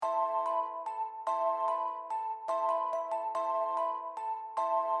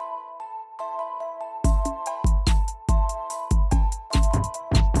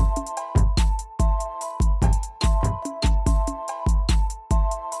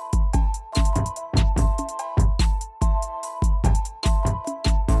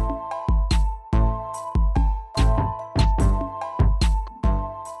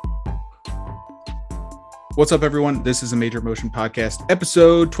What's up, everyone? This is a Major Motion Podcast,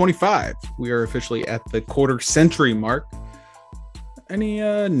 episode 25. We are officially at the quarter century mark. Any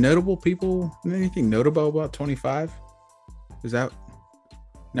notable people? Anything notable about 25? Is that?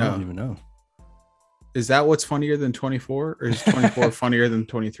 No. I don't even know. Is that what's funnier than 24? Or is 24 funnier than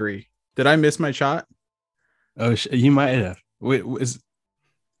 23? Did I miss my shot? Oh, you might have. Wait, is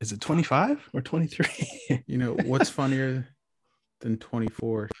it 25 or 23? You know, what's funnier than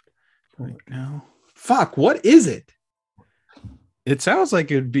 24 right now? Fuck, what is it? It sounds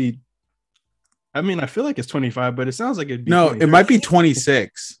like it'd be. I mean, I feel like it's 25, but it sounds like it'd be. No, 23. it might be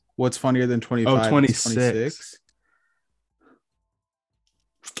 26. What's funnier than 25? Oh, 26.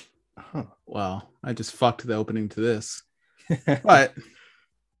 Huh. Well, I just fucked the opening to this. But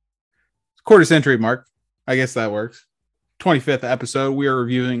quarter century mark. I guess that works. 25th episode. We are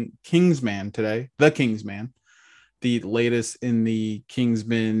reviewing Kingsman today. The Kingsman. The latest in the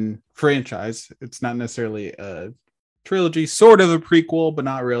Kingsman franchise. It's not necessarily a trilogy, sort of a prequel, but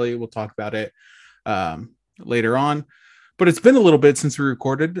not really. We'll talk about it later on. But it's been a little bit since we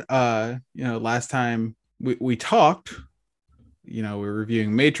recorded. Last time we talked, we were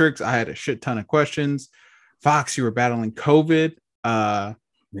reviewing Matrix. I had a shit ton of questions. Fox, you were battling COVID.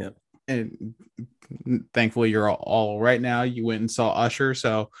 And thankfully you're all right now. You went and saw Usher,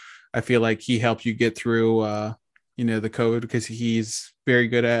 so I feel like he helped you get through the COVID, because he's very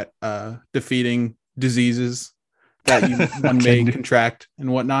good at defeating diseases that one may contract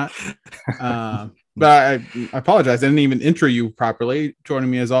and whatnot. But I apologize. I didn't even intro you properly.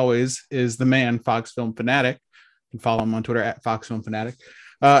 Joining me as always is the man, Fox Film Fanatic. You can follow him on Twitter at Fox Film Fanatic.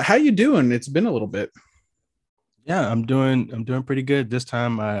 How you doing? It's been a little bit. Yeah, I'm doing pretty good. This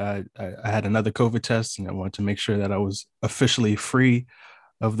time I had another COVID test, and I wanted to make sure that I was officially free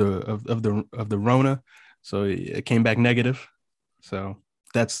of the Rona. So it came back negative. So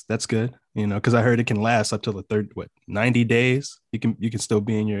that's good, because I heard it can last up till the 90 days. You can still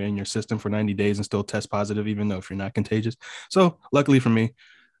be in your system for 90 days and still test positive, even though if you're not contagious. So luckily for me,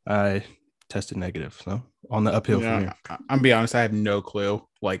 I tested negative. So on the uphill from here. I'm be honest, I have no clue.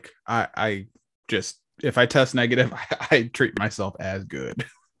 Like I just, if I test negative, I treat myself as good.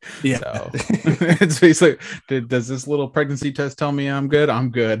 Yeah. So it's basically, does this little pregnancy test tell me I'm good?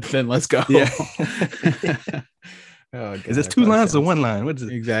 I'm good. Then let's go. Yeah. Oh, God, is this two lines or one line? What is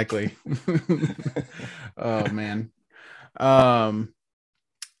it? Exactly. Oh man. I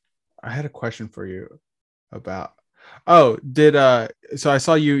had a question for you about. Oh, so I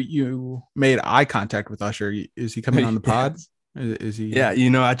saw you made eye contact with Usher. Is he coming on the pod? Is he? Yeah,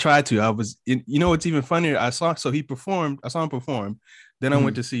 I tried to. What's even funnier? I saw him perform. Then I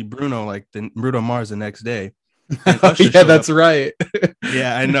went to see Bruno Mars the next day. Yeah, that's right.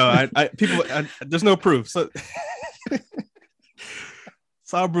 Yeah, I know. There's no proof. So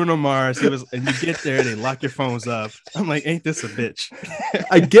saw Bruno Mars. And you get there, they lock your phones up. I'm like, ain't this a bitch?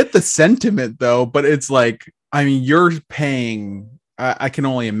 I get the sentiment though, but it's like, I mean, you're paying. I can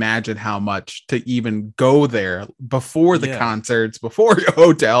only imagine how much to even go there before the concerts, before your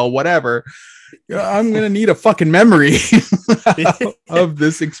hotel, whatever. I'm going to need a fucking memory of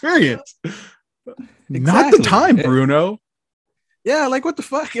this experience. Exactly. Not the time, Bruno. Yeah, like what the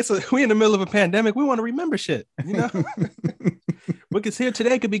fuck? We in the middle of a pandemic. We want to remember shit, What is here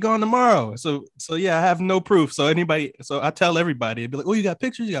today could be gone tomorrow. So yeah, I have no proof. So I tell everybody, it'd be like, oh, you got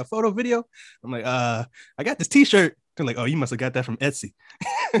pictures, you got photo, video. I'm like, I got this t-shirt. They're like, oh, you must have got that from Etsy.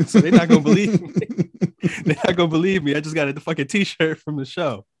 So they're not gonna believe me. They're not gonna believe me. I just got the fucking t-shirt from the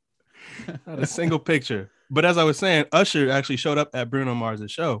show. Not a single picture. But as I was saying, Usher actually showed up at Bruno Mars'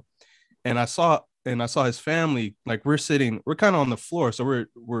 show, and I saw his family. Like we're kind of on the floor, so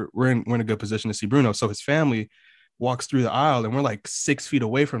we're in a good position to see Bruno. So his family walks through the aisle, and we're like 6 feet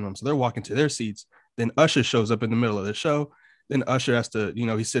away from them. So they're walking to their seats. Then Usher shows up in the middle of the show. Then Usher has to,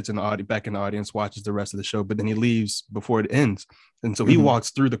 he sits back in the audience, watches the rest of the show, but then he leaves before it ends. And so he walks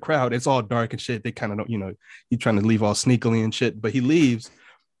through the crowd. It's all dark and shit. They kind of don't, he's trying to leave all sneakily and shit, but he leaves,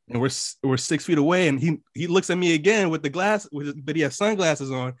 and we're 6 feet away, and he looks at me again with the glass, but he has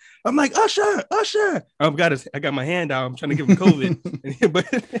sunglasses on. I'm like, Usher. I got my hand out. I'm trying to give him COVID. But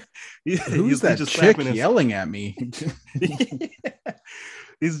who's that just chick yelling at me?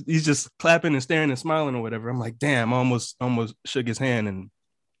 He's just clapping and staring and smiling or whatever. I'm like, damn, I almost shook his hand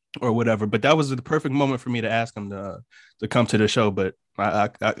or whatever. But that was the perfect moment for me to ask him to come to the show. But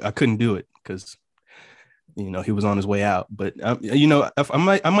I couldn't do it because, he was on his way out. But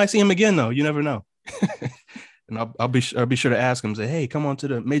I might see him again though. You never know. And I'll be sure to ask him. Say, hey, come on to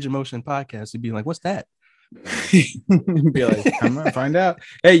the Major Motion podcast. He'd be like, what's that? Be like, I'm gonna find out.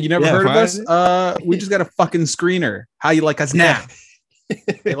 Hey, you never heard of us? We just got a fucking screener. How you like us now?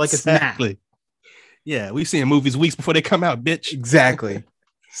 They like us now. Yeah, we seeing movies weeks before they come out, bitch. Exactly.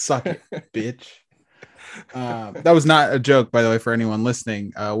 Suck it, bitch. That was not a joke, by the way, for anyone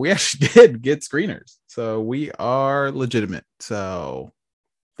listening. We actually did get screeners, so we are legitimate. So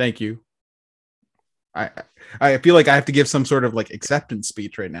thank you. I feel like I have to give some sort of like acceptance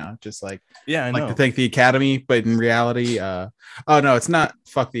speech right now, just like I like know. to thank the Academy, but in reality, oh no, it's not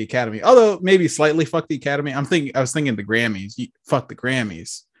fuck the Academy. Although maybe slightly fuck the Academy. I was thinking the Grammys. Fuck the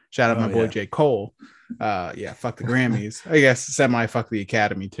Grammys. Shout out my boy J. Cole. Yeah, fuck the Grammys. I guess semi fuck the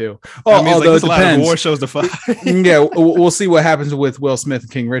Academy too. Oh, I mean, although like, it depends. A lot of award shows to fuck. Yeah, we'll see what happens with Will Smith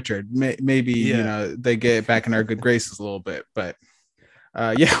and King Richard. Maybe you know they get back in our good graces a little bit, but.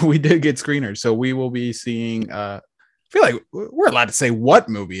 Yeah, we did get screeners, so we will be seeing. I feel like we're allowed to say what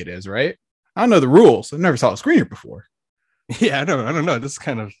movie it is, right? I don't know the rules. I never saw a screener before. Yeah, I don't know. This is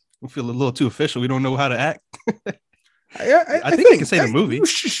kind of we feel a little too official. We don't know how to act. I think we can say the movie. We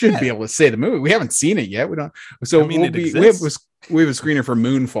should be able to say the movie. We haven't seen it yet. We don't. So I mean, we have a screener for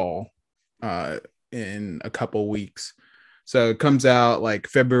Moonfall in a couple weeks. So it comes out like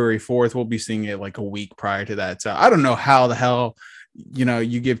February 4th. We'll be seeing it like a week prior to that. So I don't know how the hell. You know,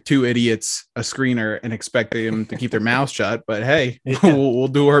 you give two idiots a screener and expect them to keep their mouth shut, but hey, we'll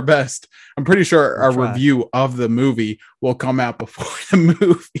do our best. I'm pretty sure our review of the movie will come out before the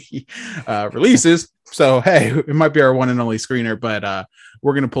movie releases. So hey, it might be our one and only screener, but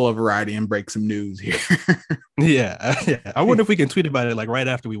we're gonna pull a variety and break some news here. Yeah. I wonder if we can tweet about it like right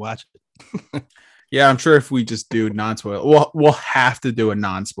after we watch it. Yeah, I'm sure if we just do non-spoiler, we'll have to do a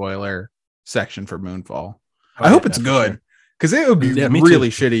non-spoiler section for Moonfall. I hope it's good. Sure. Because it would be really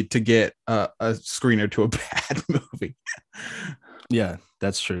shitty to get a screener to a bad movie. Yeah,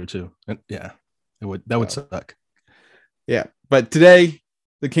 that's true too. Yeah, that would suck. Yeah, but today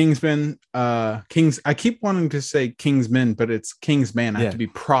the Kingsman, I keep wanting to say Kingsman, but it's Kingsman. I have to be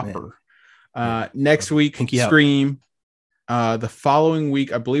proper. Next week, Scream. The following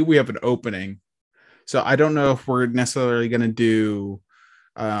week, I believe we have an opening. So I don't know if we're necessarily going to do.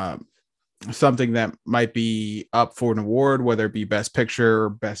 Something that might be up for an award, whether it be best picture or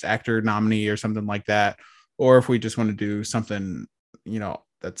best actor nominee or something like that, or if we just want to do something, you know,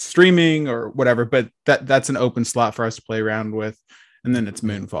 that's streaming or whatever, but that's an open slot for us to play around with. And then it's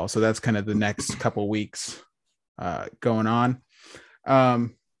Moonfall. So that's kind of the next couple weeks going on.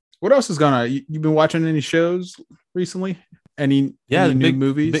 What else is going on? You've been watching any shows recently? Any new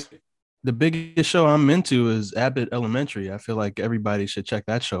movies? The biggest show I'm into is Abbott Elementary. I feel like everybody should check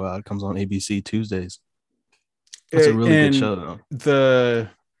that show out. It comes on ABC Tuesdays. It's a really good show, though.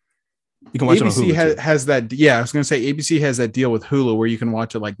 You can watch ABC it on Hulu has that. Yeah, I was going to say ABC has that deal with Hulu where you can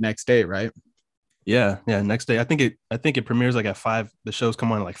watch it like next day, right? Yeah, next day. I think it premieres like at 5. The shows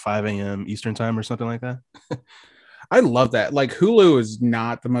come on at like 5 a.m. Eastern time or something like that. I love that. Like Hulu is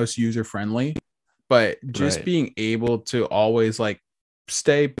not the most user friendly, but just being able to always like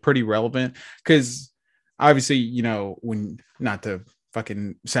stay pretty relevant, because obviously, you know, when not to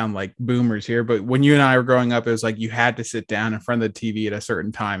fucking sound like boomers here, but when you and I were growing up, it was like you had to sit down in front of the TV at a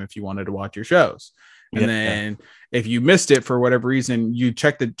certain time if you wanted to watch your shows. And then if you missed it for whatever reason, you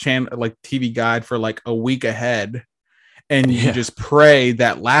check the channel like TV guide for like a week ahead, and you just pray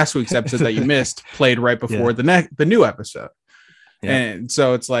that last week's episode that you missed played right before the new episode. And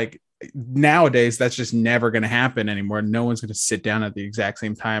so it's like nowadays that's just never going to happen anymore. No one's going to sit down at the exact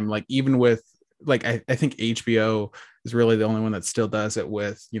same time. Like even with like I think HBO is really the only one that still does it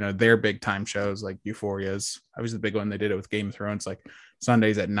with, you know, their big time shows like Euphoria's obviously the big one. They did it with Game of Thrones, like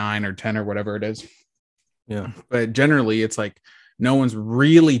Sundays at 9 or 10 or whatever it is. Yeah, but generally it's like no one's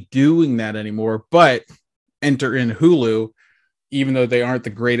really doing that anymore. But enter in Hulu, even though they aren't the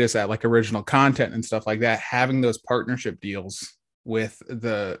greatest at like original content and stuff like that, having those partnership deals with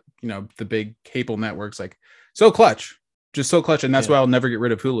the, you know, the big cable networks, like so clutch. And that's why I'll never get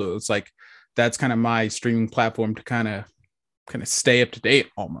rid of Hulu. It's like that's kind of my streaming platform to kind of stay up to date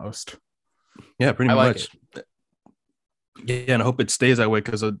almost. Yeah, pretty much. Yeah, and I hope it stays that way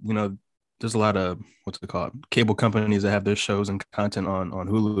because you know, there's a lot of cable companies that have their shows and content on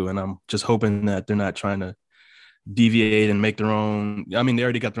Hulu, and I'm just hoping that they're not trying to deviate and make their own. I mean, they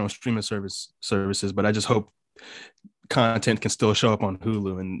already got their own streaming services, but I just hope content can still show up on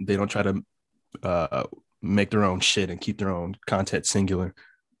Hulu and they don't try to make their own shit and keep their own content singular.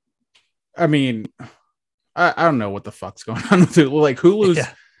 I mean, I don't know what the fuck's going on with Hulu. Like Hulu's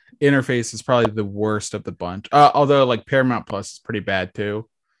interface is probably the worst of the bunch. Although like Paramount Plus is pretty bad too.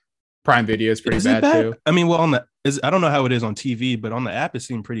 Prime Video is pretty bad too. I mean, well, I don't know how it is on TV, but on the app it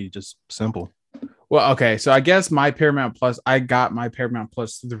seemed pretty just simple. Well, okay, so I guess my Paramount Plus, I got my Paramount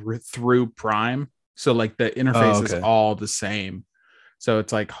Plus through Prime. So like the interface is all the same. So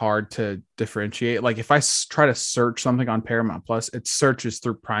it's like hard to differentiate. Like if I try to search something on Paramount Plus, it searches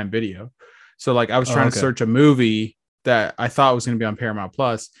through Prime Video. So like I was trying to search a movie that I thought was going to be on Paramount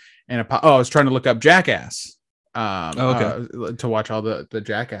Plus, and I was trying to look up Jackass to watch all the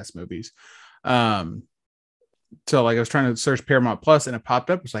Jackass movies. So like I was trying to search Paramount Plus, and it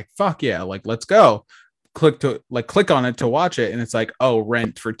popped up. It was like, fuck yeah, like let's go. Click on it to watch it, and it's like, oh,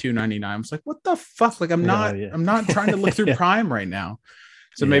 rent for $2.99. I was like, what the fuck? Like I'm not trying to look through Prime right now.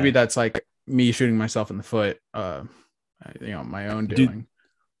 So maybe that's like me shooting myself in the foot, my own doing.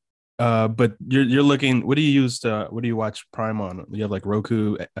 But you're looking, what do you use what do you watch Prime on? You have like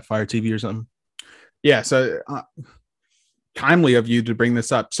Roku, Fire TV or something? Yeah, so timely of you to bring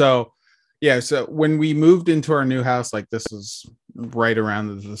this up. So so when we moved into our new house, like this was right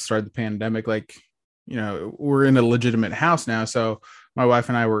around the start of the pandemic, like we're in a legitimate house now. So my wife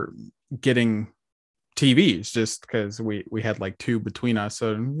and I were getting TVs just because we had like two between us.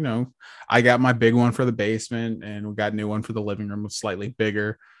 So, I got my big one for the basement, and we got a new one for the living room, was slightly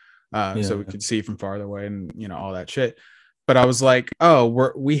bigger. So we could see from farther away and, all that shit. But I was like,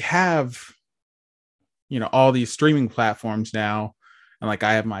 oh, we have, all these streaming platforms now. And like,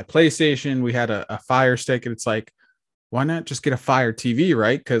 I have my PlayStation, we had a Fire Stick, and it's like, why not just get a Fire TV,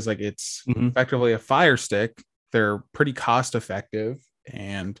 right? Because like it's effectively a Fire Stick. They're pretty cost effective,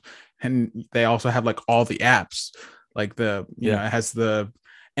 and they also have like all the apps, like it has the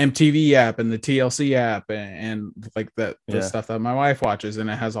MTV app and the TLC app and like the stuff that my wife watches, and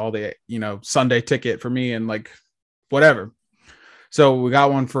it has all the Sunday Ticket for me and like whatever. So we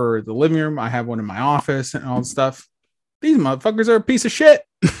got one for the living room. I have one in my office and all the stuff. These motherfuckers are a piece of shit.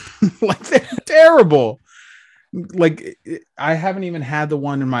 Like they're terrible. Like I haven't even had the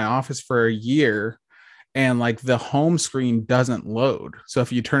one in my office for a year, and like the home screen doesn't load. So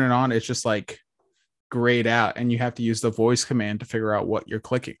if you turn it on, it's just like grayed out, and you have to use the voice command to figure out what you're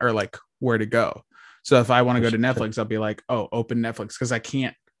clicking or like where to go. So if I want to go to Netflix, I'll be like, oh, open Netflix, because I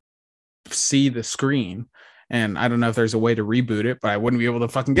can't see the screen. And I don't know if there's a way to reboot it, but I wouldn't be able to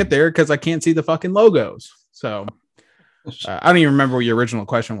fucking get there because I can't see the fucking logos. So I don't even remember what your original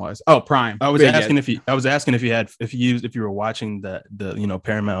question was. Oh, Prime. I was asking if you were watching the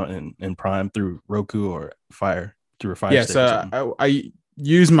Paramount and Prime through Roku or Fire through a Fire. Yeah, so I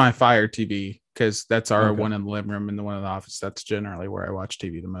use my Fire TV because that's our one in the living room, and the one in the office. That's generally where I watch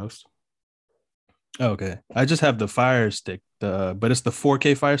TV the most. Okay, I just have the Fire Stick, but it's the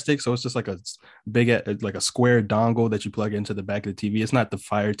 4K Fire Stick, so it's just like a big, like a square dongle that you plug into the back of the TV. It's not the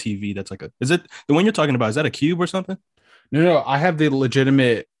Fire TV. That's like is it the one you're talking about? Is that a cube or something? No, I have the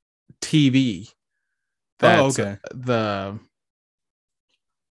legitimate TV. That's okay. The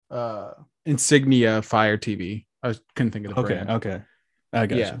Insignia Fire TV. I couldn't think of the brand. Okay. I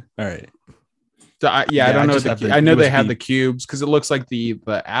got you. All right. So I don't know. I know they have the cubes because it looks like the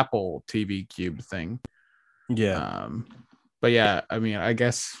Apple TV cube thing. Yeah. But yeah, I mean, I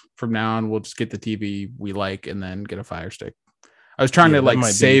guess from now on we'll just get the TV we like and then get a Fire Stick. I was trying to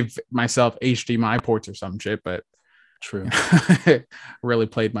save myself HDMI ports or some shit, but true. Really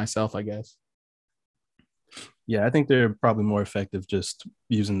played myself, I guess. Yeah, I think they're probably more effective just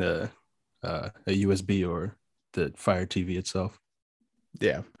using a USB or the Fire TV itself.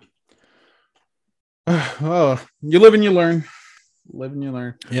 Yeah. Well, you live and you learn.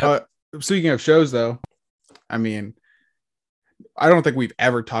 Yeah. Speaking of shows, though, I mean, I don't think we've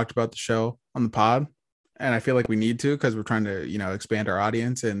ever talked about the show on the pod, and I feel like we need to because we're trying to, expand our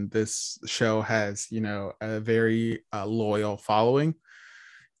audience, and this show has, a very loyal following.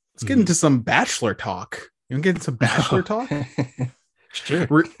 Let's get into some Bachelor talk. You want to get into some Bachelor talk? Sure.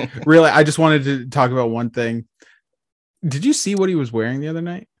 Really, I just wanted to talk about one thing. Did you see what he was wearing the other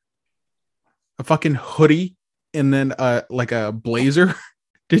night? A fucking hoodie and then like a blazer.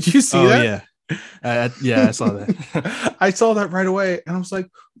 Did you see that? Yeah, I saw that. I saw that right away, and I was like,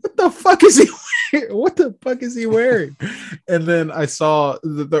 "What the fuck is he wearing? What the fuck is he wearing?" And then I saw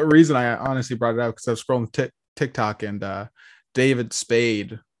the reason I honestly brought it up because I was scrolling TikTok, and David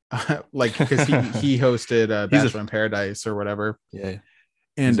Spade, like because he hosted Bachelor in Paradise or whatever. Yeah,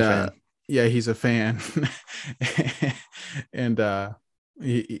 and he's a fan, and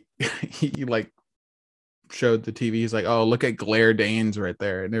he like showed the TV. He's like, "Oh, look at Claire Danes right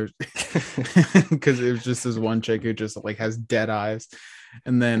there," and there's because it was just this one chick who just like has dead eyes,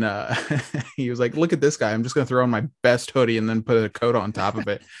 and then he was like, "Look at this guy. I'm just gonna throw on my best hoodie and then put a coat on top of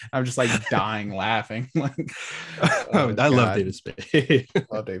it." I'm just like dying laughing. Like, I love David Spade.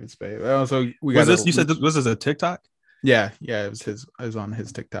 Love David Spade. Also, you said this was a TikTok? Yeah, it was on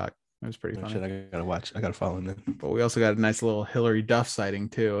his TikTok. It was pretty funny. Shit, I gotta watch. I gotta follow him then. But we also got a nice little Hillary Duff sighting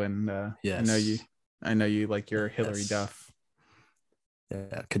too, and yes. I know you like your Hillary Duff.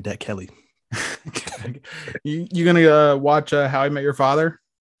 Yeah, Cadet Kelly. You gonna watch How I Met Your Father?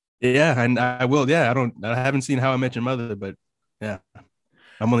 Yeah, and I will. Yeah, I haven't seen How I Met Your Mother, but yeah,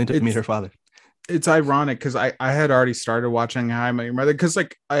 I'm willing to meet her father. It's ironic because I had already started watching How I Met Your Mother because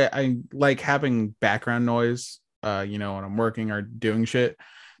like I like having background noise, you know, when I'm working or doing shit.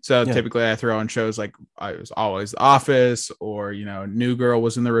 So typically I throw on shows like I was always The Office, or you know, New Girl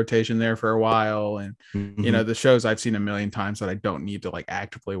was in the rotation there for a while, and you know, the shows I've seen a million times that I don't need to like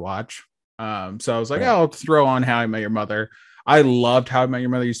actively watch. So I was like, I'll throw on How I Met Your Mother. I loved How I Met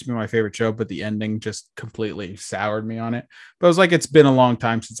Your Mother. Used to be my favorite show, but the ending just completely soured me on it. But I was like, it's been a long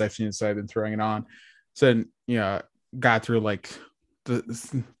time since I've seen it, so I've been throwing it on. So you know, got through like the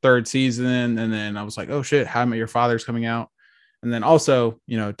third season, and then I was like, oh shit, How I Met Your Father's coming out. And then also,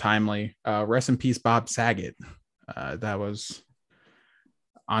 you know, timely, rest in peace, Bob Saget. That was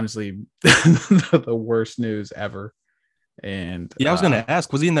honestly the worst news ever. And yeah, I was gonna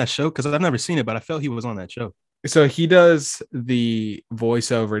ask, was he in that show? Because I've never seen it, but I felt he was on that show. So he does the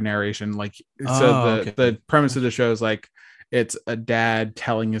voiceover narration. Like, so the premise of the show is like it's a dad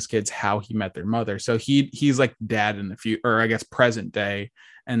telling his kids how he met their mother. So he's like dad in the future, or I guess present day,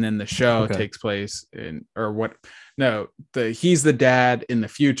 and then the show takes place in, or what? No, he's the dad in the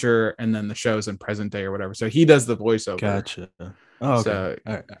future, and then the show's in present day or whatever. So he does the voiceover. Gotcha. Oh, okay. So,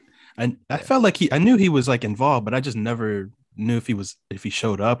 all right. I felt like I knew he was like involved, but I just never knew if he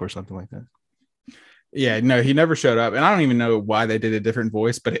showed up or something like that. Yeah, no, he never showed up, and I don't even know why they did a different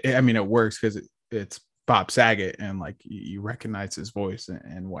voice, but I mean, it works because it's Bob Saget, and like you recognize his voice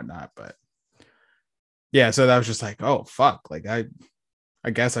and whatnot. But yeah, so that was just like, oh fuck, like I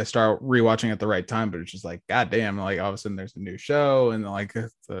guess I start rewatching at the right time, but it's just like, goddamn, like all of a sudden there's a new show, and like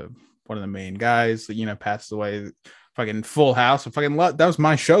one of the main guys, you know, passes away. Fucking Full House, that was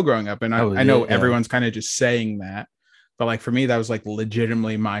my show growing up, and I know everyone's kind of just saying that. But like for me, that was like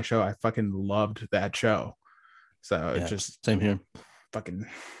legitimately my show. I fucking loved that show. So it just same here. Fucking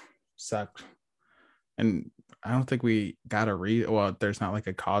sucked. And I don't think we got a well, there's not like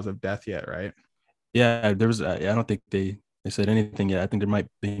a cause of death yet, right? Yeah, there was. I don't think they said anything yet. I think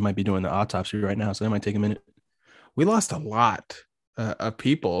they might be doing the autopsy right now, so that might take a minute. We lost a lot of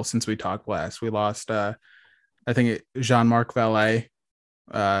people since we talked last. We lost, I think Jean-Marc Vallée.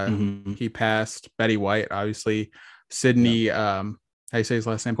 He passed. Betty White, obviously. Sydney, how you say his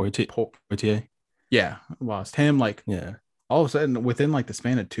last name? Poitier. Yeah, lost him. Like, all of a sudden, within like the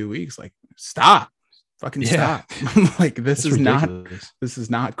span of 2 weeks, like, stop. Like, this is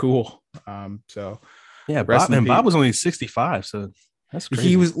not cool. So yeah, Bob was only 65, so that's crazy.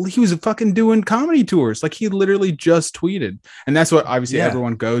 He was fucking doing comedy tours. Like, he literally just tweeted, and that's what obviously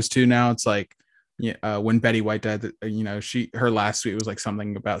everyone goes to now. It's like, when Betty White died, you know, her last tweet was like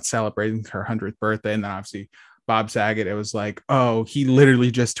something about celebrating her 100th birthday, and then obviously Bob Saget, it was like, oh, he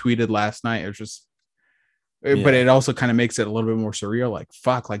literally just tweeted last night. It was just, but it also kind of makes it a little bit more surreal. Like,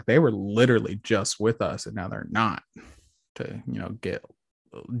 fuck, like they were literally just with us, and now they're not. To, you know, get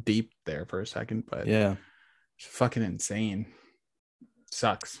deep there for a second, but yeah, it's fucking insane.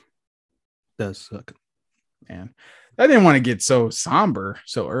 Sucks. It does suck, man. I didn't want to get so somber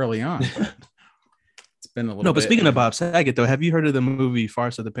so early on. But it's been a little. No, but speaking of Bob Saget, though, have you heard of the movie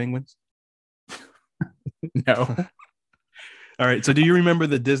Farce of the Penguins? No. All right. So do you remember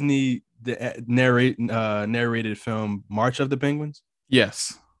the Disney narrated film March of the Penguins?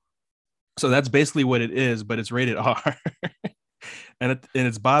 Yes. So that's basically what it is, but it's rated R. and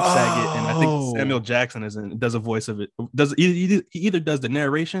it's Bob Saget, and I think Samuel Jackson does a voice of it. He either does the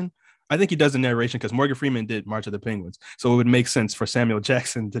narration. I think he does the narration because Morgan Freeman did March of the Penguins. So it would make sense for Samuel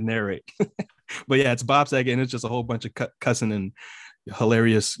Jackson to narrate. But yeah, it's Bob Saget, and it's just a whole bunch of cussing and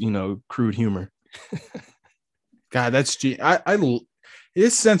hilarious, you know, crude humor. God, that's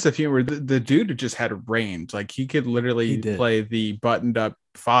his sense of humor. The dude just had range. Like, he could literally play the buttoned up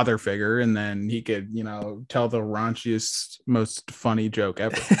father figure, and then he could, you know, tell the raunchiest, most funny joke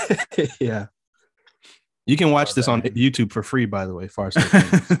ever. Yeah. You can watch this on YouTube for free, by the way. Farce.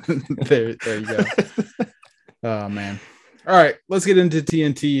 there you go. Oh man. All right, let's get into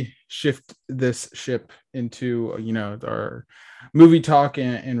TNT. Shift this ship into, you know, our movie talk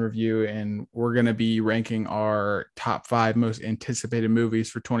and review, and we're going to be ranking our top 5 most anticipated movies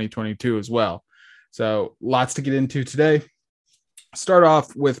for 2022 as well. So lots to get into today. Start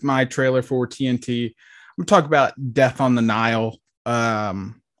off with my trailer for TNT. I'm going to talk about Death on the Nile. I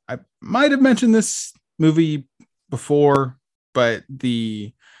might have mentioned this movie before, but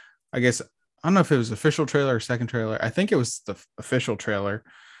I guess, I don't know if it was the official trailer or second trailer. I think it was the official trailer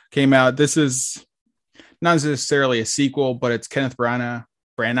came out. This is not necessarily a sequel, but it's Kenneth Branagh.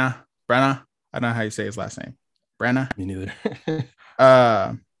 I don't know how you say his last name. Branagh? Me neither.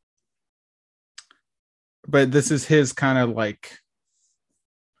 Uh, but this is his kind of like,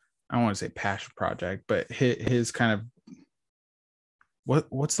 I don't want to say passion project, but his kind of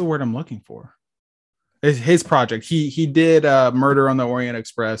what's the word I'm looking for? His project. He did Murder on the Orient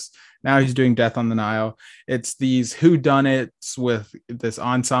Express. Now he's doing Death on the Nile. It's these whodunits with this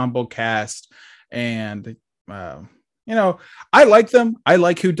ensemble cast, and you know, I like them. I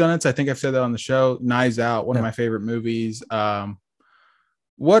like whodunits. I think I've said that on the show. Knives Out, one of my favorite movies.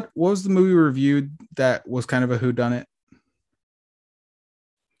 What was the movie reviewed that was kind of a whodunit?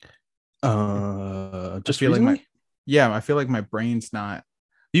 Just recently? I feel like my brain's not.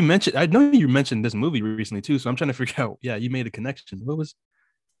 You mentioned, I know you mentioned this movie recently too, so I'm trying to figure out. Yeah, you made a connection. What was?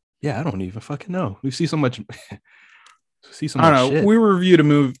 Yeah, I don't even fucking know. We see so much. I don't know. Shit. We reviewed a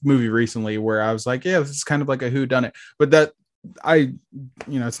movie recently where I was like, yeah, this is kind of like a whodunit, but that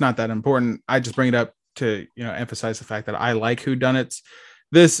it's not that important. I just bring it up to emphasize the fact that I like whodunits.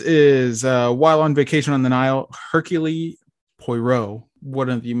 This is While on Vacation on the Nile, Hercule Poirot, one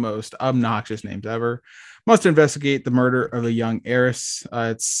of the most obnoxious names ever, must investigate the murder of a young heiress.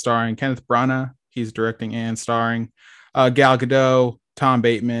 It's starring Kenneth Branagh. He's directing and starring. Gal Gadot, Tom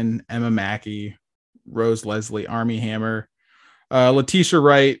Bateman, Emma Mackey, Rose Leslie, Armie Hammer, Letitia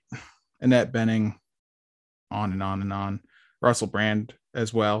Wright, Annette Bening, on and on and on. Russell Brand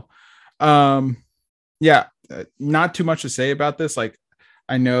as well. Not too much to say about this. Like,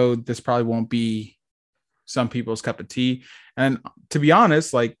 I know this probably won't be some people's cup of tea. And to be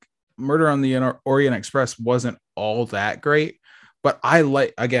honest, like, Murder on the Orient Express wasn't all that great, but I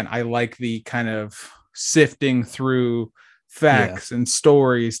like the kind of sifting through facts and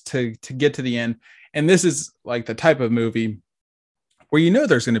stories to get to the end. And this is like the type of movie where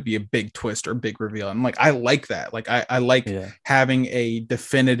there's going to be a big twist or big reveal. And like, I like that. Like, I like having a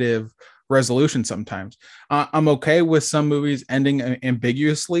definitive resolution sometimes. I'm okay with some movies ending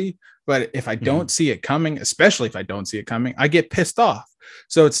ambiguously, but if I don't see it coming, especially if I don't see it coming, I get pissed off.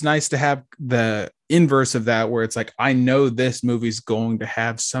 So it's nice to have the inverse of that, where it's like, I know this movie's going to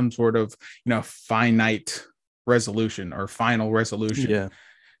have some sort of, finite resolution or final resolution. Yeah.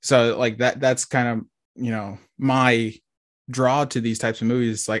 So like that's kind of, my draw to these types of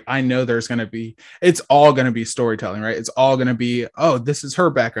movies. Like, I know it's all going to be storytelling, right? It's all going to be, oh, this is her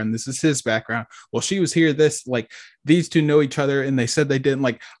background, this is his background, well, she was here, this, like, these two know each other and they said they didn't.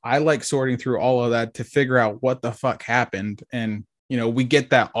 Like, I like sorting through all of that to figure out what the fuck happened. And we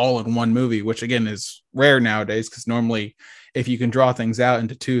get that all in one movie, which again is rare nowadays, because normally if you can draw things out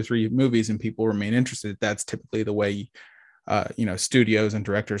into 2 or 3 movies and people remain interested, that's typically the way studios and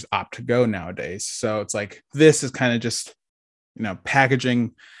directors opt to go nowadays. So it's like, this is kind of just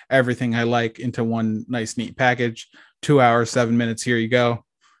packaging everything I like into one nice neat package. 2 hours, 7 minutes, here you go.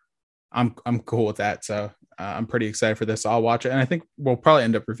 I'm cool with that. So I'm pretty excited for this. I'll watch it, and I think we'll probably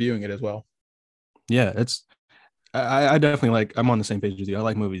end up reviewing it as well. Yeah, I definitely I'm on the same page with you. I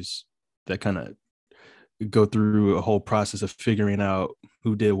like movies that kind of go through a whole process of figuring out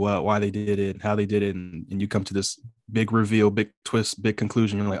who did what, why they did it, how they did it, and you come to this big reveal, big twist, big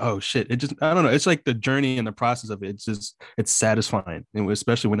conclusion. You're like, oh shit! It just, I don't know. It's like the journey and the process of it. It's satisfying, and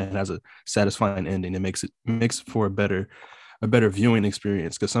especially when it has a satisfying ending, it makes for a better viewing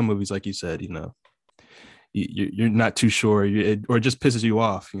experience. Because some movies, like you said, you're not too sure, or it just pisses you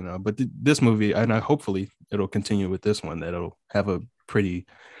off, But this movie, and hopefully it'll continue with this one, that it'll have a pretty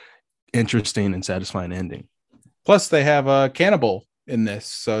interesting and satisfying ending. Plus, they have a cannibal in this,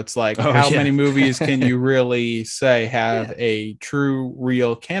 so it's like, how many movies can you really say have a true,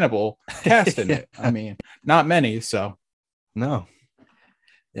 real cannibal cast in it? I mean, not many. So, no.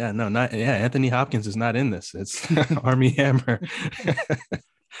 Yeah, no, not Anthony Hopkins is not in this. It's Armie Hammer.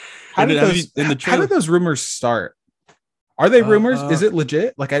 How did those rumors start? Are they rumors? Is it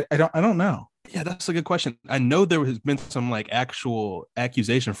legit? Like, I don't know. Yeah, that's a good question. I know there has been some like actual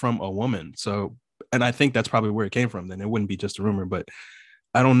accusation from a woman. So, and I think that's probably where it came from. Then it wouldn't be just a rumor, but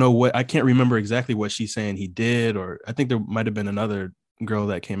I don't know I can't remember exactly what she's saying he did, or I think there might've been another girl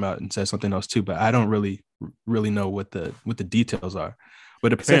that came out and said something else too, but I don't really know what the details are.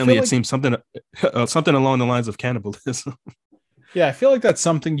 But apparently it seems something along the lines of cannibalism. Yeah, I feel like that's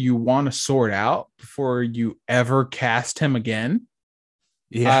something you want to sort out before you ever cast him again.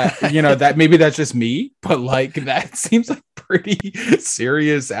 Yeah, that maybe that's just me, but like, that seems like pretty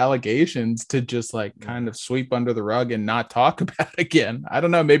serious allegations to just like kind of sweep under the rug and not talk about again. I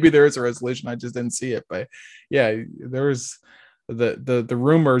don't know. Maybe there is a resolution. I just didn't see it, but yeah, there was the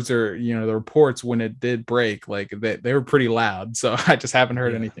rumors, or the reports when it did break, like they were pretty loud. So I just haven't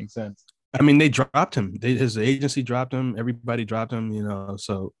heard anything since. I mean, they dropped him. His agency dropped him. Everybody dropped him.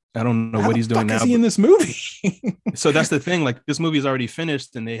 So I don't know How what the he's doing fuck now. is he in this movie? So that's the thing. Like, this movie is already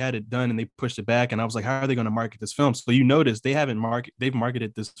finished, and they had it done, and they pushed it back. And I was like, how are they going to market this film? So you notice they've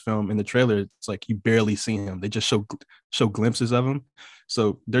marketed this film in the trailer. It's like you barely see him. They just show glimpses of him.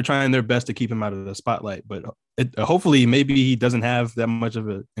 So they're trying their best to keep him out of the spotlight. But hopefully, maybe he doesn't have that much of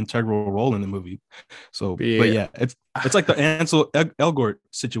an integral role in the movie. So, but yeah, it's like the Ansel Elgort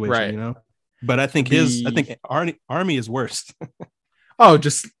situation, right. But I think Army is worse. Oh,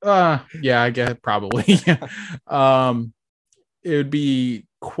 just yeah, I guess probably. It would be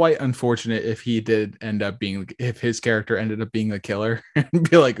quite unfortunate if if his character ended up being a killer and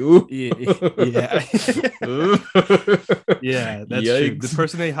be like, ooh, yeah, yeah, that's true. The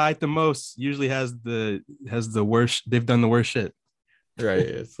person they hide the most usually has the worst. They've done the worst shit. Right.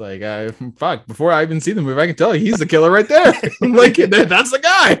 It's like, fuck, before I even see the movie, I can tell you he's the killer right there. Like, that's the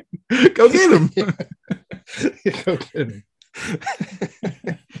guy. Go get him. Go get him.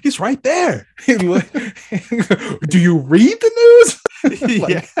 He's right there. Do you read the news? Like,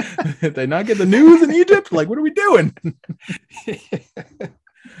 yeah. Did they not get the news in Egypt? Like, what are we doing?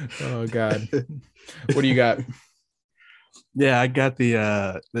 Oh God. What do you got? Yeah, I got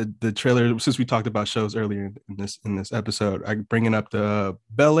the trailer. Since we talked about shows earlier in this episode, I'm bringing up the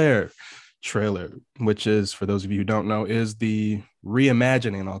Bel-Air trailer, which is, for those of you who don't know, is the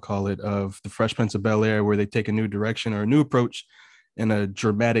reimagining, I'll call it, of the Fresh Prince of Bel-Air, where they take a new direction or a new approach in a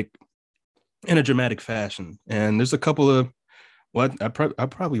dramatic fashion. And there's a couple of I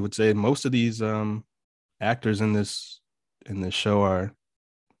probably would say most of these actors in this show are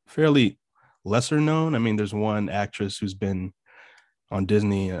fairly lesser known. I mean, there's one actress who's been on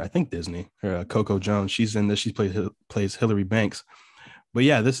Disney, I think Disney, Coco Jones. She's in this. She plays Hillary Banks. But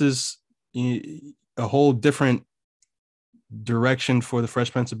yeah, this is a whole different direction for the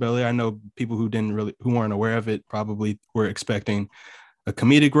Fresh Prince of Bel-Air. I know people who weren't aware of it probably were expecting a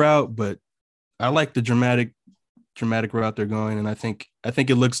comedic route, but I like the dramatic route they're going, and I think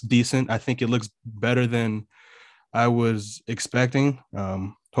it looks decent. I think it looks better than I was expecting.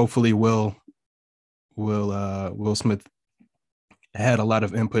 Hopefully, Will Smith had a lot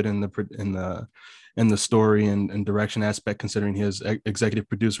of input in the story and direction aspect, considering his executive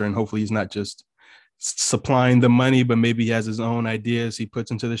producer, and hopefully he's not just supplying the money, but maybe he has his own ideas he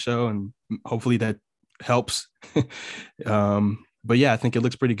puts into the show, and hopefully that helps. But yeah, I think it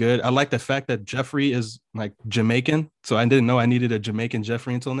looks pretty good. I like the fact that Jeffrey is like Jamaican, so I didn't know I needed a Jamaican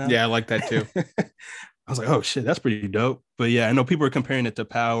Jeffrey until now. Yeah, I like that too. I was like, oh shit, that's pretty dope. But yeah, I know people are comparing it to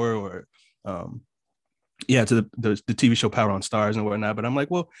Power or to the TV show Power on Stars and whatnot. But I'm like,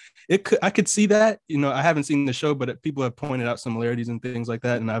 well, I could see that. I haven't seen the show, but people have pointed out similarities and things like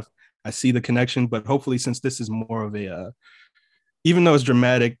that, and I see the connection. But hopefully, since this is more of a, even though it's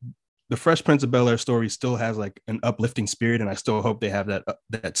dramatic, the Fresh Prince of Bel-Air story still has like an uplifting spirit, and I still hope they have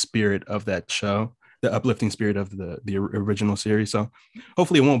that spirit of that show, the uplifting spirit of the original series. So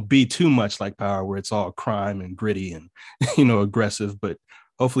hopefully it won't be too much like Power, where it's all crime and gritty and aggressive, but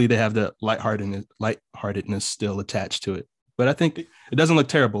hopefully they have the lightheartedness still attached to it. But I think it doesn't look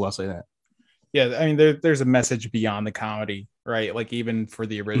terrible, I'll say that. Yeah, I mean, there's a message beyond the comedy, right? Like, even for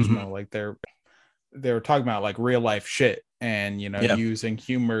the original, like they were talking about like real life shit, and using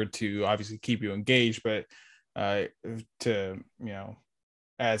humor to obviously keep you engaged, but to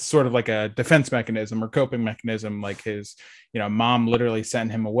as sort of like a defense mechanism or coping mechanism. Like, his mom literally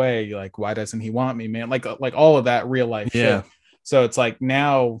sent him away, like, why doesn't he want me, man? Like all of that real life shit. So it's like,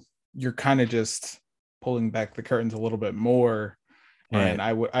 now you're kind of just pulling back the curtains a little bit more, right. And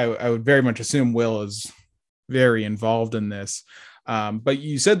I would very much assume Will is very involved in this. But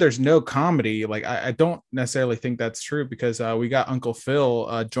you said there's no comedy. Like, I don't necessarily think that's true, because we got Uncle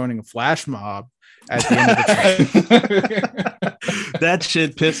Phil joining a flash mob at the end of the train. That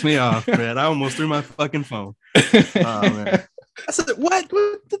shit pissed me off, man. I almost threw my fucking phone. Oh man. I said, what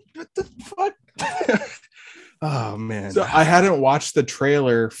the fuck? Oh man. So I hadn't watched the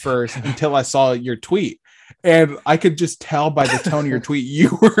trailer first until I saw your tweet. And I could just tell by the tone of your tweet,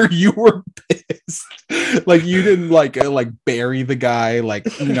 you were pissed. Like, you didn't like bury the guy, like,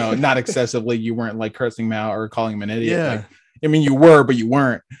 not excessively. You weren't like cursing him out or calling him an idiot. Yeah. Like, I mean, you were, but you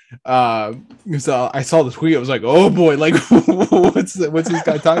weren't. So I saw the tweet. I was like, oh boy, like, what's this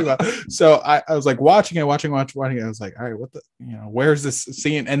guy talking about? So I was like watching it. I was like, all right, what the, where's this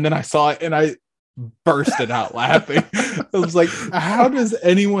scene? And then I saw it and I bursted out laughing. I was like, how does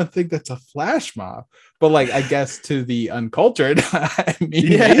anyone think that's a flash mob? But like, I guess to the uncultured, I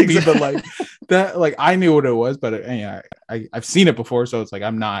mean, yeah, maybe, exactly. but like that, like, I knew what it was, but I've seen it before, so it's like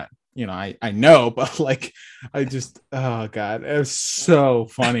I'm not I know, but like, I just, oh God, it was so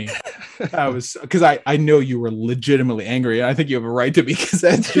funny. I was, because I know you were legitimately angry. And I think you have a right to be, because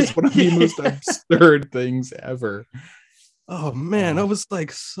that's just one of the most absurd things ever. Oh man, I was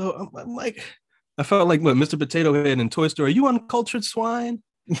like, I'm like, I felt like what Mr. Potato Head in Toy Story. You uncultured swine,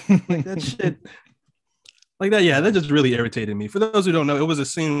 like that shit, like that. Yeah, that just really irritated me. For those who don't know, it was a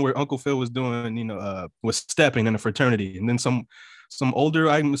scene where Uncle Phil was doing, was stepping in a fraternity, and then some older,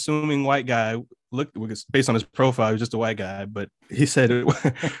 I'm assuming, white guy looked, based on his profile, he was just a white guy, but he said,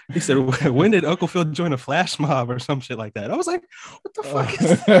 when did Uncle Phil join a flash mob or some shit like that? I was like, what the fuck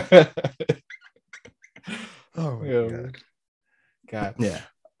is that? Oh my God. Yeah.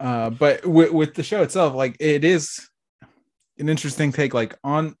 But with the show itself, like, it is an interesting take, like,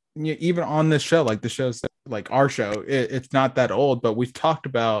 on even on this show, like the show's like our show, it's not that old, but we've talked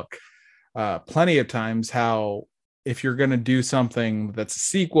about plenty of times how if you're going to do something that's a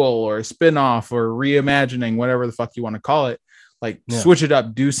sequel or a spin-off or reimagining, whatever the fuck you want to call it, like switch it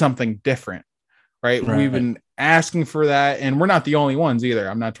up, do something different, right? We've been asking for that, and we're not the only ones either.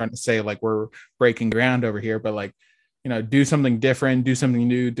 I'm not trying to say like we're breaking ground over here, but like, do something different, do something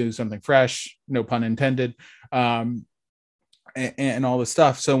new, do something fresh, no pun intended, and all this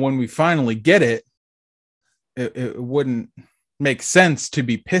stuff. So when we finally get it, it wouldn't make sense to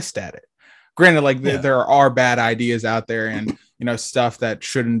be pissed at it. Granted, like there are bad ideas out there, and stuff that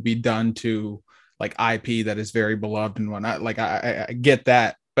shouldn't be done to like IP that is very beloved and whatnot. Like I get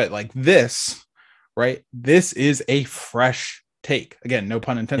that, but like this, right? This is a fresh take. Again, no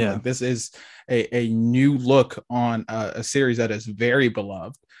pun intended. Like, this is a new look on a series that is very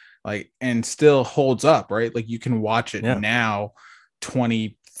beloved, like, and still holds up, right? Like, you can watch it now,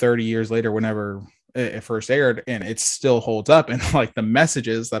 20, 30 years later, whenever it first aired, and it still holds up. And like the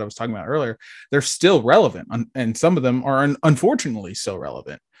messages that I was talking about earlier, they're still relevant, and some of them are unfortunately still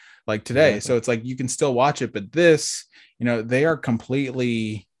relevant like today. So it's like you can still watch it, but this, they are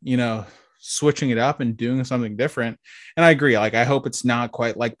completely, switching it up and doing something different. And I agree, like, I hope it's not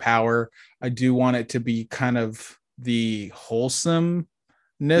quite like Power. I do want it to be kind of the wholesomeness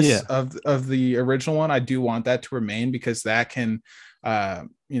of the original one. I do want that to remain, because that can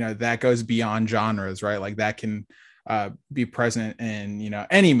that goes beyond genres, right? Like, that can be present in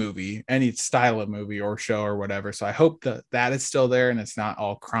any movie, any style of movie or show or whatever. So I hope that is still there, and it's not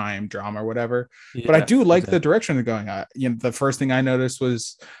all crime drama or whatever. But I do like the direction they're going. The first thing I noticed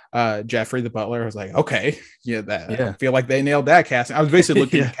was Jeffrey the butler. I was like, okay, I feel like they nailed that casting. I was basically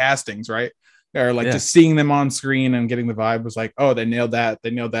looking at castings, right? Or like just seeing them on screen and getting the vibe was like, oh, they nailed that.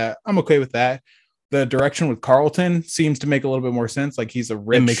 I'm okay with that. The direction with Carlton seems to make a little bit more sense. Like, he's a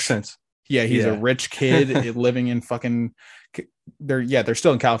rich, it makes sense. Yeah, he's a rich kid living in fucking. They're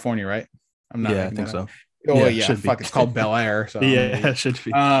still in California, right? I'm not. Yeah, I think so. Oh yeah, fuck, it's called Bel Air. So it should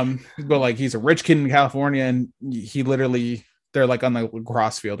be. But like, he's a rich kid in California, and he literally, they're like on the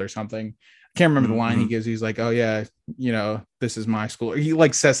lacrosse field or something. I can't remember the line he gives. He's like, oh yeah, this is my school. Or he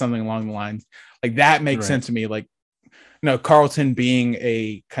like says something along the lines like that. Makes sense to me. Like, Carlton being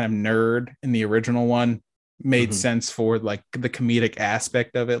a kind of nerd in the original one made sense for like the comedic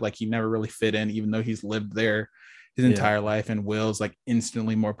aspect of it. Like, he never really fit in, even though he's lived there his entire life, and Will's like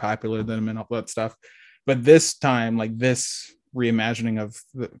instantly more popular than him and all that stuff. But this time, like, this reimagining of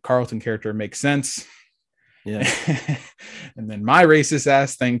the Carlton character makes sense. Yeah. And then my racist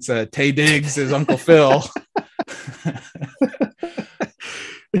ass thinks Taye Diggs is Uncle Phil.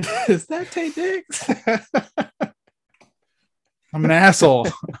 Is that Taye Diggs? I'm an asshole.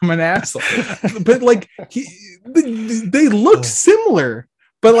 But like, they look similar,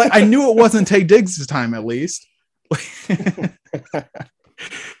 but like, I knew it wasn't Taye Diggs this time, at least.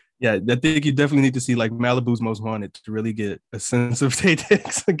 Yeah, I think you definitely need to see like Malibu's Most Wanted to really get a sense of Taye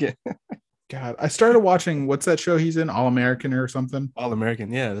Diggs again. God, I started watching, what's that show he's in? All American or something? All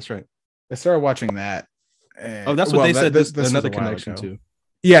American, yeah, that's right. I started watching that. That's what they said. This another connection to.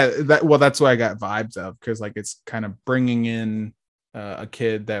 Yeah, that's what I got vibes of, because like, it's kind of bringing in a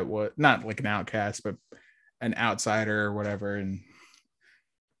kid that was not like an outcast, but an outsider or whatever, and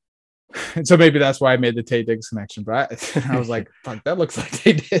so maybe that's why I made the Taye Diggs connection. But I was like, fuck, that looks like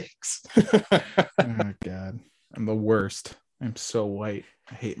Taye Diggs. Oh God, I'm the worst. I'm so white.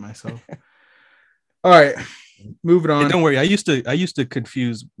 I hate myself. All right, moving on. Hey, don't worry. I used to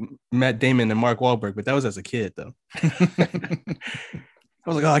confuse Matt Damon and Mark Wahlberg, but that was as a kid, though. I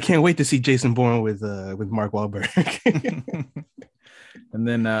was like, oh, I can't wait to see Jason Bourne with Mark Wahlberg. And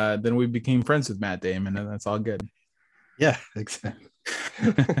then we became friends with Matt Damon, and that's all good. Yeah, exactly.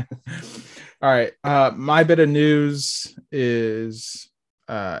 All right. My bit of news is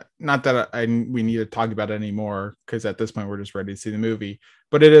not that we need to talk about it anymore, because at this point we're just ready to see the movie.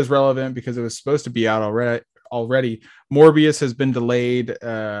 but it is relevant because it was supposed to be out already. Morbius has been delayed,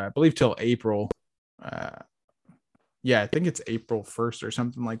 I believe, till April. Yeah, I think it's April 1st or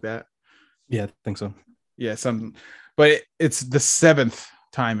something like that. Yeah, I think so. Yeah, but it's the 7th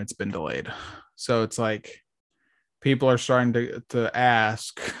time it's been delayed. So it's like people are starting to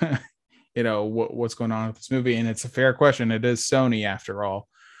ask, what's going on with this movie, and it's a fair question. It is Sony after all.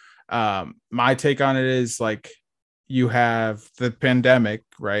 My take on it is like you have the pandemic,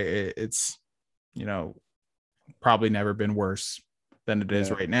 right? It's probably never been worse than it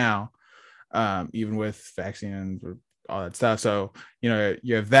is right now, even with vaccine and all that stuff. So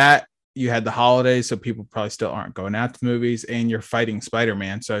you have that. You had the holidays, so people probably still aren't going out to the movies, and you're fighting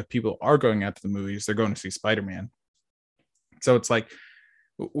Spider-Man. So if people are going out to the movies, they're going to see Spider-Man. So it's like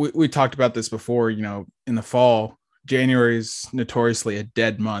we talked about this before, in the fall. January is notoriously a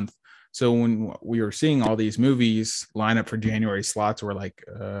dead month. So when we were seeing all these movies line up for January slots, we're like,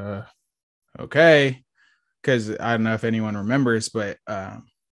 okay. Because I don't know if anyone remembers, but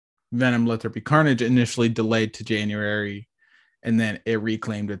Venom Let There Be Carnage initially delayed to January, and then it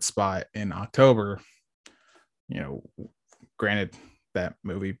reclaimed its spot in October. Granted, that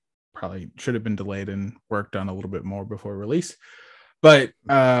movie probably should have been delayed and worked on a little bit more before release. But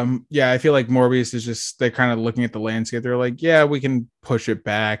I feel like Morbius is just, they're kind of looking at the landscape. They're like, yeah, we can push it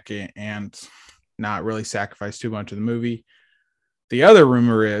back and not really sacrifice too much of the movie. The other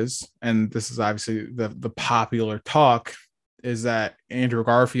rumor is, and this is obviously the popular talk, is that Andrew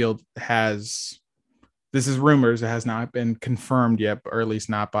Garfield this is rumors, it has not been confirmed yet, or at least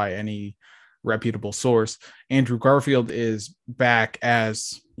not by any reputable source. Andrew Garfield is back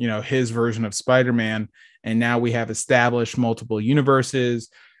as, his version of Spider-Man. And now we have established multiple universes.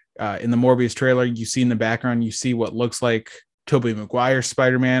 In the Morbius trailer, you see in the background, you see what looks like Tobey Maguire's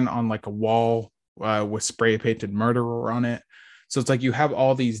Spider-Man on like a wall with spray painted murderer on it. So it's like you have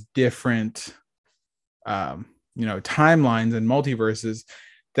all these different, timelines and multiverses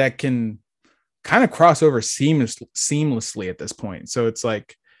that can kind of cross over seamlessly at this point. So it's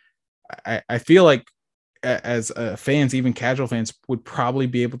like, I feel like as fans, even casual fans, would probably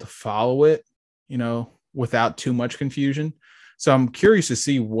be able to follow it, without too much confusion. So I'm curious to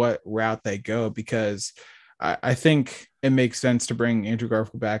see what route they go, because I think it makes sense to bring Andrew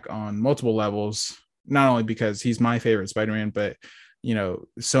Garfield back on multiple levels, not only because he's my favorite Spider-Man, but,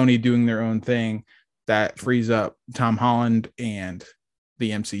 Sony doing their own thing that frees up Tom Holland and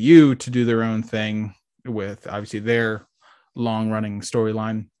the MCU to do their own thing with obviously their long running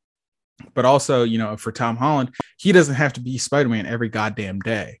storyline. But also, for Tom Holland, he doesn't have to be Spider-Man every goddamn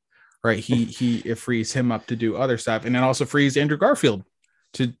day. Right. It frees him up to do other stuff. And it also frees Andrew Garfield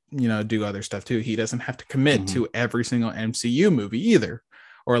to, do other stuff too. He doesn't have to commit to every single MCU movie either,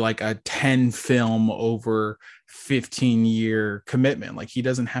 or like a 10 film over 15-year commitment. Like, he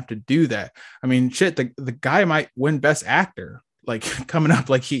doesn't have to do that. I mean, shit, the guy might win Best Actor, like coming up,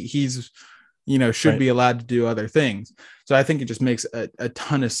 like he's, should be allowed to do other things. So I think it just makes a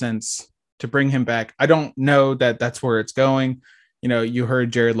ton of sense to bring him back. I don't know that that's where it's going. You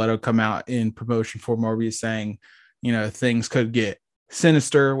heard Jared Leto come out in promotion for Morbius saying, things could get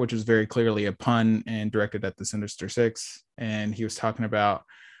sinister, which is very clearly a pun and directed at the Sinister Six. And he was talking about,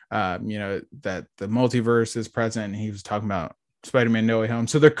 that the multiverse is present. And he was talking about Spider-Man No Way Home.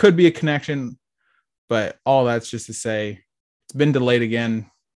 So there could be a connection, but all that's just to say it's been delayed again.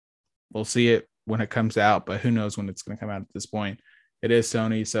 We'll see it when it comes out, but who knows when it's going to come out at this point. It is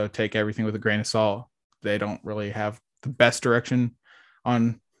Sony, so take everything with a grain of salt. They don't really have the best direction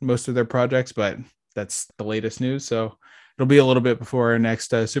on most of their projects, but that's the latest news. So it'll be a little bit before our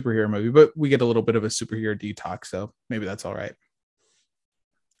next superhero movie, but we get a little bit of a superhero detox, so maybe that's all right.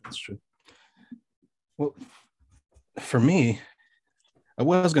 That's true. Well, for me, I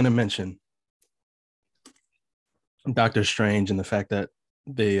was going to mention Doctor Strange and the fact that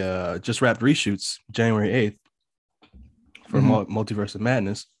they just wrapped reshoots January 8th for Multiverse of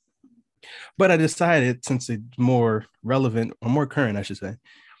Madness. But I decided, since it's more relevant or more current, I should say,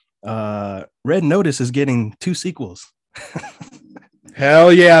 Red Notice is getting 2 sequels.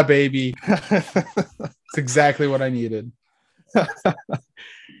 Hell yeah, baby. It's exactly what I needed.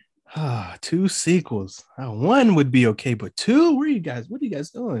 2 sequels. 1 would be okay, but 2? What are you guys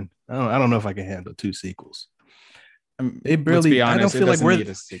doing? I don't know if I can handle 2 sequels. It barely, let's be honest, I don't feel like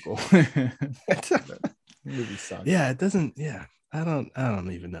we're a sequel. Movie sucks. Yeah, it doesn't. Yeah, I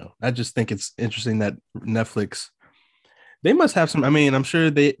don't even know. I just think it's interesting that Netflix, they must have some. I mean, I'm sure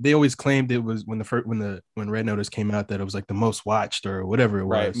they always claimed it was when Red Notice came out that it was like the most watched or whatever it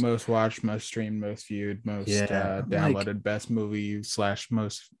was. Right, most watched, most streamed, most viewed, most downloaded, like, best movie /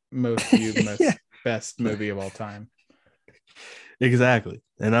 most viewed, most best movie of all time. Exactly.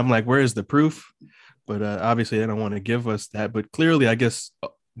 And I'm like, where is the proof? But obviously they don't want to give us that. But clearly, I guess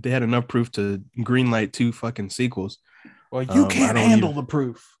they had enough proof to greenlight 2 fucking sequels. Well, you I can't don't handle even. the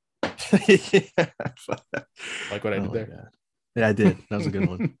proof. Yeah. Like what I Oh did my there. god. Yeah, I did. That was a good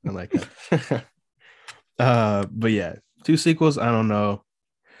one. I like that. But yeah, 2 sequels. I don't know.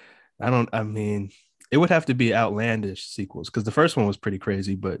 I mean, it would have to be outlandish sequels because the first one was pretty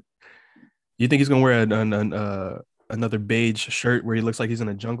crazy. But you think he's gonna wear another beige shirt where he looks like he's in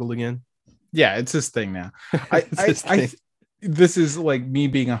a jungle again? Yeah, it's this thing now. It's his thing. This is like me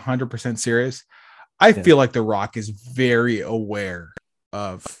being 100% serious. I Yeah. feel like The Rock is very aware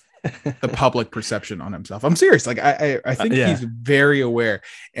of the public perception on himself. I'm serious. Like I think Yeah. he's very aware,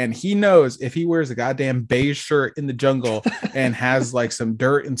 and he knows if he wears a goddamn beige shirt in the jungle and has like some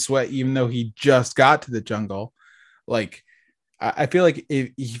dirt and sweat, even though he just got to the jungle, like I feel like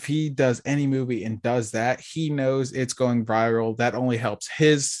if he does any movie and does that, he knows it's going viral. That only helps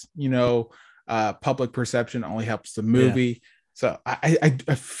his, public perception, only helps the Yeah. movie. So I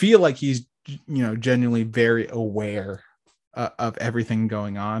feel like he's, genuinely very aware of everything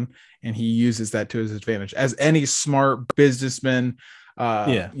going on, and he uses that to his advantage, as any smart businessman,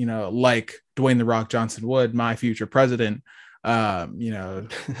 Yeah. like Dwayne the Rock Johnson would, my future president. Go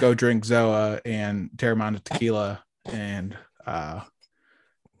drink Zoa and Terramana tequila and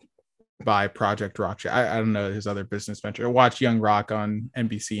buy Project Rock. I don't know his other business venture. Watch Young Rock on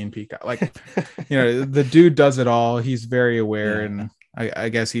NBC and Peacock. Like, the dude does it all. He's very aware, Yeah. and I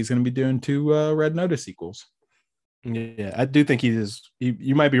guess he's going to be doing 2 Red Notice sequels. Yeah, I do think he is.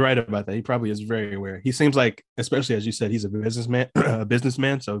 You might be right about that. He probably is very aware. He seems like, especially as you said, he's a businessman.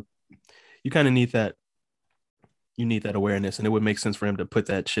 Businessman. So you kind of need that. You need that awareness, and it would make sense for him to put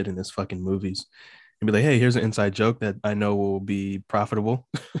that shit in his fucking movies and be like, "Hey, here's an inside joke that I know will be profitable."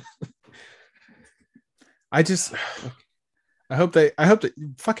 I hope they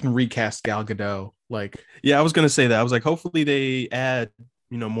fucking recast Gal Gadot. Like, Yeah, I was gonna say that. I was like, hopefully they add,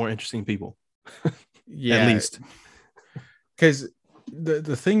 more interesting people. yeah, At least. because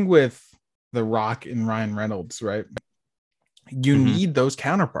the thing with The Rock and Ryan Reynolds, right? You need those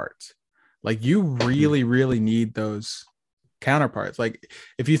counterparts. Like, you really, really need those counterparts. Like,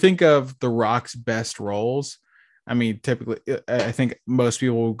 if you think of The Rock's best roles, I mean, typically, I think most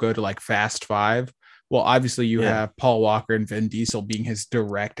people will go to like Fast Five. Well, obviously, you have Paul Walker and Vin Diesel being his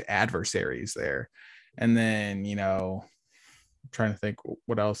direct adversaries there. And then, I'm trying to think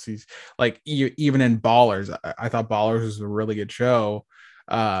what else he's like, even in Ballers. I thought Ballers was a really good show.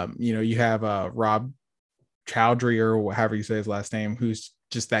 You have Rob Chowdhury, or however you say his last name, who's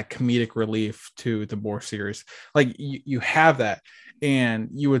just that comedic relief to the more serious. Like, you have that, and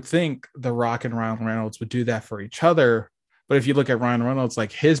you would think The Rock and Ryan Reynolds would do that for each other. But if you look at Ryan Reynolds,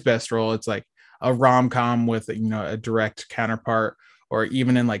 like his best role, it's like a rom-com with a direct counterpart. Or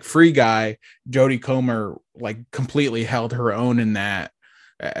even in like Free Guy, Jodie Comer like completely held her own in that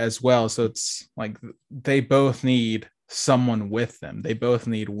as well. So it's like they both need someone with them. They both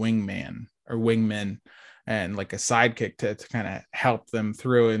need wingman or wingmen and like a sidekick to kind of help them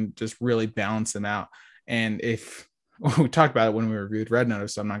through and just really balance them out. And if we talked about it when we reviewed Red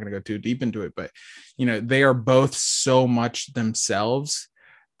Notice, so I'm not going to go too deep into it, but they are both so much themselves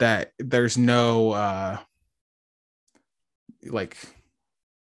that there's no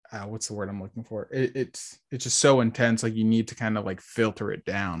what's the word I'm looking for? It's just so intense. Like, you need to kind of like filter it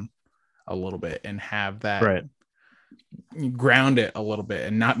down a little bit and have that Right. ground it a little bit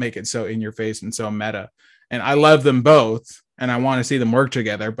and not make it so in your face and so meta. And I love them both and I want to see them work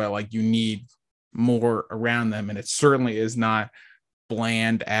together, but like, you need more around them. And it certainly is not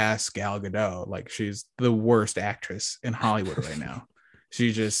bland ass Gal Gadot. Like, she's the worst actress in Hollywood right now.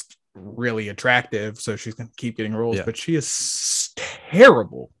 She's just really attractive, so she's gonna keep getting roles, but she is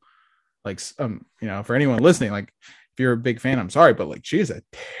terrible. Like, for anyone listening, like, if you're a big fan, I'm sorry, but like, she is a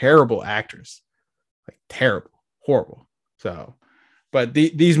terrible actress. Like, terrible, horrible. So, but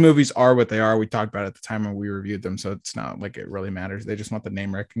these movies are what they are. We talked about it at the time when we reviewed them, so it's not like it really matters. They just want the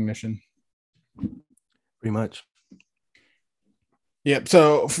name recognition. Pretty much. Yep.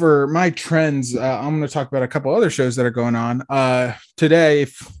 So for my trends, I'm going to talk about a couple other shows that are going on today.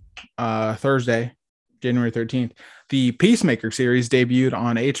 Thursday, January 13th, the Peacemaker series debuted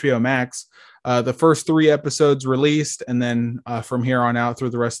on HBO Max. The first 3 episodes released, and then from here on out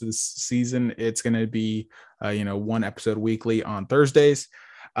through the rest of the season, it's going to be 1 episode weekly on Thursdays.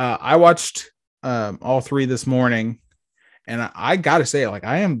 I watched all 3 this morning, and I gotta say, like,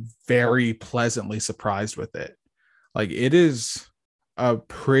 I am very pleasantly surprised with it. Like, it is a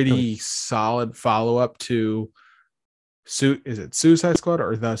pretty solid follow-up to is it Suicide Squad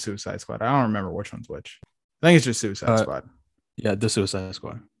or The Suicide Squad? I don't remember which one's which. I think it's just Suicide Squad. Yeah, the Suicide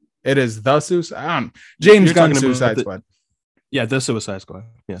Squad. It is the Suicide. James You're Gunn talking about Suicide Squad. Yeah, the Suicide Squad.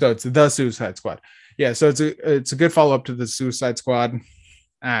 Yeah. So it's the Suicide Squad. Yeah, so it's a good follow up to the Suicide Squad.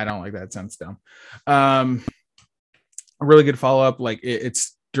 I don't like that. It sounds dumb. A really good follow up. Like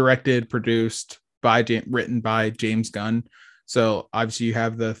it's directed, produced by written by James Gunn. So obviously you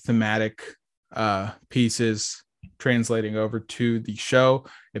have the thematic pieces translating over to the show.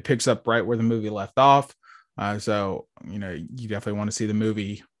 It picks up right where the movie left off. So you know you definitely want to see the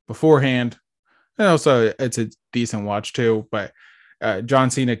movie beforehand. And also it's a decent watch too. But John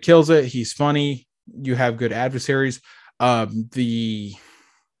Cena kills it. He's funny. You have good adversaries. The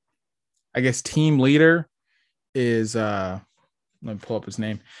I guess team leader is let me pull up his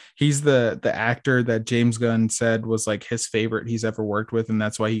name. He's the actor that James Gunn said was like his favorite he's ever worked with, and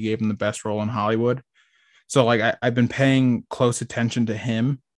that's why he gave him the best role in Hollywood. So like I've been paying close attention to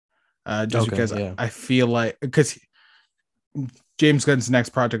him, just because I feel like because James Gunn's next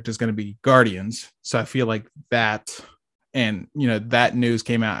project is going to be Guardians, so I feel like that, and you know that news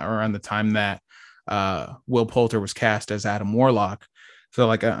came out around the time that Will Poulter was cast as Adam Warlock. So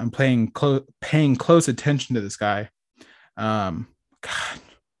like I'm paying close attention to this guy. God,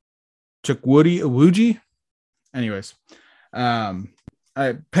 Chukwudi Iwuji. Anyways,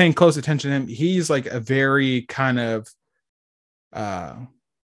 I paying close attention to him. He's like a very kind of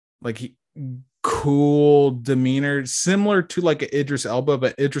cool demeanor, similar to like Idris Elba,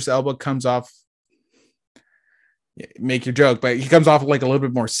 but Idris Elba comes off, make your joke, but he comes off like a little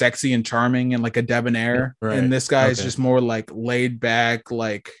bit more sexy and charming and like a debonair. Right. And this guy is just more like laid back,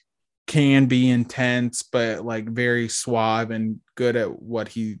 like can be intense, but like very suave and good at what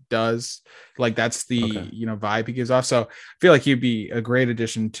he does. Like that's the vibe he gives off. So I feel like he'd be a great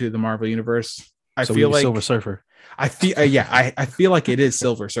addition to the Marvel universe. I feel like Silver Surfer. I feel I feel like it is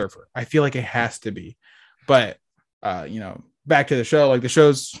Silver Surfer. I feel like it has to be. But back to the show. Like the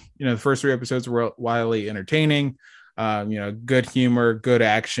show's, the first 3 episodes were wildly entertaining. Good humor, good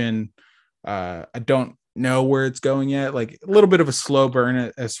action. I don't know where it's going yet. Like a little bit of a slow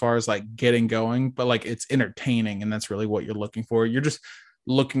burn as far as like getting going, but like it's entertaining, and that's really what you're looking for. You're just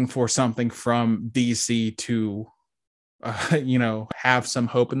looking for something from DC to have some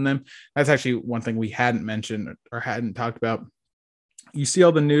hope in them. That's actually one thing we hadn't mentioned or hadn't talked about. You see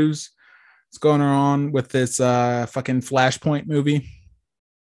all the news that's going on with this fucking Flashpoint movie.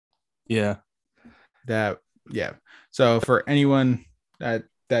 Yeah. So for anyone that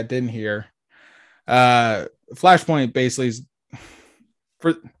didn't hear, Flashpoint basically is,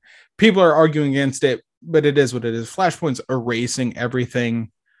 for people are arguing against it, but it is what it is. Flashpoint's erasing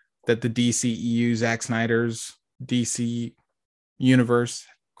everything that the DCEU, Zack Snyder's DC universe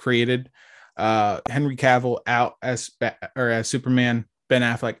created. Henry Cavill out as Superman, Ben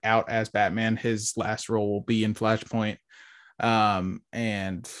Affleck out as Batman. His last role will be in Flashpoint.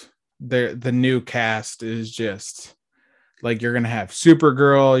 And the new cast is just like, you're gonna have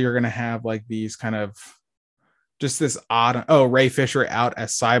Supergirl, you're gonna have like these kind of just this odd Ray Fisher out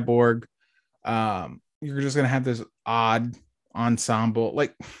as Cyborg. You're just gonna have this odd ensemble.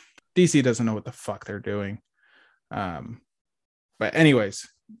 Like DC doesn't know what the fuck they're doing. But anyways,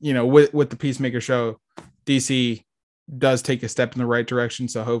 with the Peacemaker show, DC does take a step in the right direction.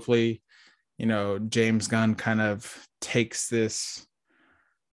 So hopefully, James Gunn kind of takes this,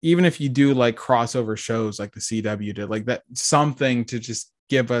 even if you do like crossover shows like the CW did, like that, something to just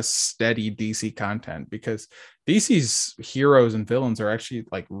give us steady DC content, because DC's heroes and villains are actually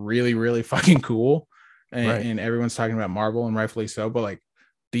like really, really fucking cool. And everyone's talking about Marvel, and rightfully so, but like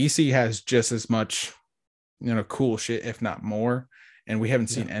DC has just as much, cool shit, if not more. And we haven't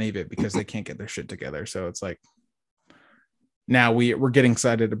seen any of it because they can't get their shit together. So it's like, now we're getting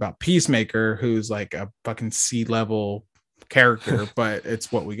excited about Peacemaker, who's like a fucking C-level character, but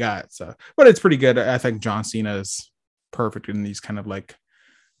it's what we got. So, but it's pretty good. I think John Cena is perfect in these kind of like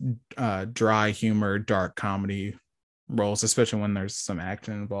dry humor, dark comedy roles, especially when there's some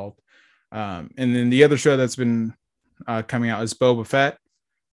action involved. And then the other show that's been coming out is Boba Fett.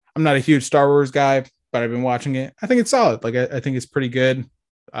 I'm not a huge Star Wars guy, but I've been watching it. I think it's solid. Like I think it's pretty good.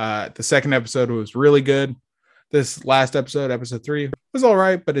 The second episode was really good. This last episode, episode 3, was all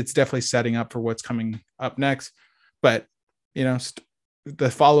right, but it's definitely setting up for what's coming up next. But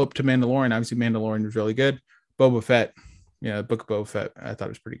the follow-up to Mandalorian, obviously Mandalorian was really good. Boba Fett, the Book of Boba Fett, I thought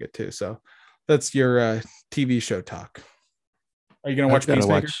it was pretty good too. So that's your TV show talk. Are you gonna watch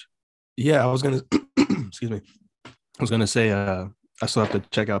Peacemaker? Yeah, I was gonna excuse me. I was gonna say I still have to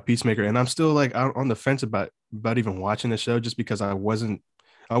check out Peacemaker, and I'm still like on the fence about even watching the show, just because I wasn't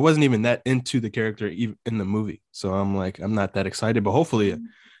even that into the character even in the movie. So I'm not that excited, but hopefully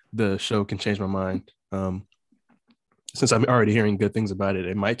the show can change my mind. since I'm already hearing good things about it,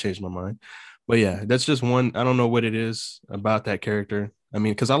 it might change my mind. But yeah, that's just one. I don't know what it is about that character. I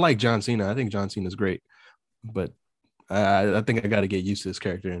mean, because I like John Cena. I think John Cena is great, but I think I got to get used to this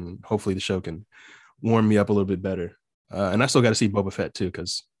character, and hopefully the show can warm me up a little bit better. And I still got to see Boba Fett too,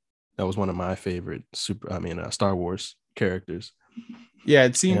 because that was one of my favorite Star Wars characters. Yeah,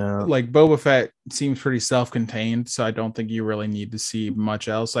 it seemed like Boba Fett seems pretty self-contained, so I don't think you really need to see much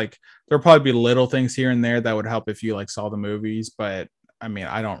else. Like there'll probably be little things here and there that would help if you like saw the movies, but I mean,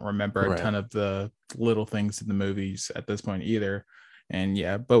 I don't remember a ton of the little things in the movies at this point either. And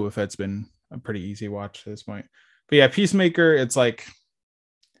yeah, Boba Fett's been a pretty easy watch at this point. But yeah, Peacemaker, it's like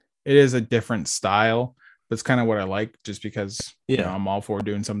it is a different style. That's kind of what I like, just because you know, I'm all for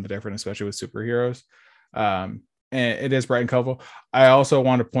doing something different, especially with superheroes. And it is bright and colorful. I also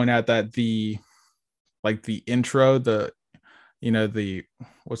want to point out that the intro, what's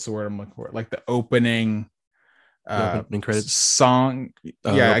the word I'm looking for? Like the opening credits song.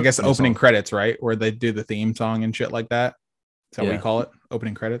 I guess opening credits, right? Where they do the theme song and shit like that. Is that what you call it?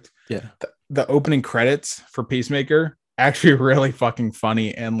 Opening credits. Yeah. The opening credits for Peacemaker actually really fucking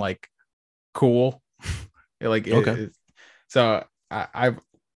funny and like cool. So I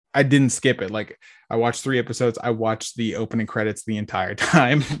didn't skip it. Like I watched 3 episodes. I watched the opening credits the entire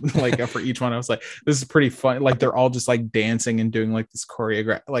time. Like for each one, I was like, this is pretty fun. Like they're all just like dancing and doing like this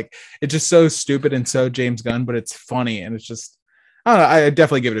choreograph. Like it's just so stupid and so James Gunn, but it's funny. And it's just, I don't know. I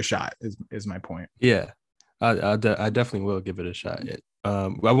definitely give it a shot is my point. Yeah. I definitely will give it a shot.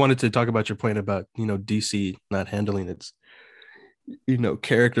 I wanted to talk about your point about, DC not handling its,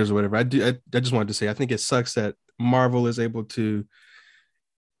 characters or whatever. I just wanted to say, I think it sucks that Marvel is able to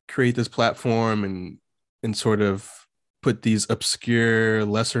create this platform and sort of put these obscure,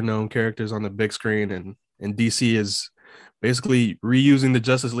 lesser known characters on the big screen, and DC is basically reusing the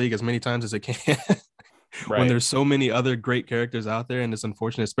Justice League as many times as it can. When there's so many other great characters out there. And it's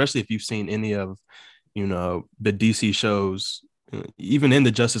unfortunate, especially if you've seen any of, the DC shows. Even in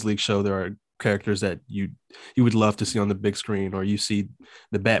the Justice League show, there are characters that you would love to see on the big screen, or you see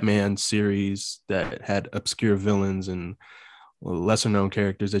the Batman series that had obscure villains and lesser known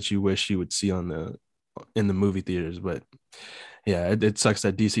characters that you wish you would see in the movie theaters. But yeah, it sucks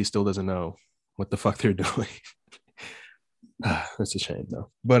that DC still doesn't know what the fuck they're doing. That's a shame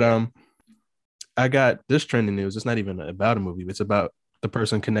though. But I got this trending news. It's not even about a movie. It's about the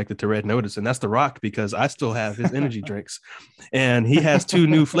person connected to Red Notice, and that's The Rock, because I still have his energy drinks, and he has 2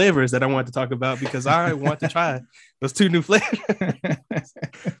 new flavors that I want to talk about because I want to try those 2 new flavors.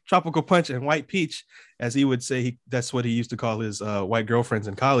 Tropical Punch and White Peach, as he would say. That's what he used to call his white girlfriends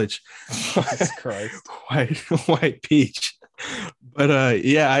in college. Jesus Christ. White Peach. But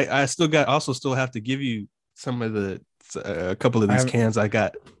I still have to give you some of a couple of these cans I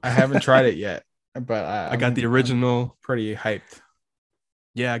got. I haven't tried it yet, but I got the original. I'm pretty hyped.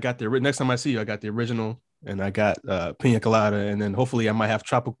 Yeah, I got the next time I see you, I got the original, and I got Pina Colada, and then hopefully I might have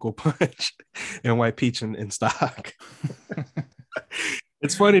Tropical Punch and White Peach in stock.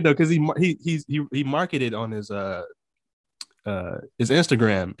 It's funny though, because he marketed on his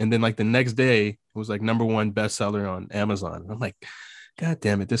Instagram, and then like the next day it was like #1 bestseller on Amazon. I'm like, God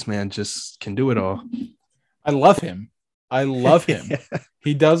damn it, this man just can do it all. I love him. Yeah.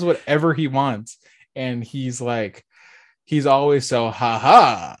 He does whatever he wants, and he's always so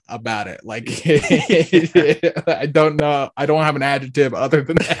haha about it. Like I don't know. I don't have an adjective other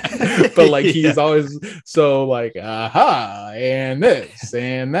than that. But like he's always so like aha and this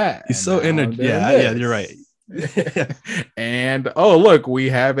and that. He's so energetic. Yeah, you're right. And oh look, we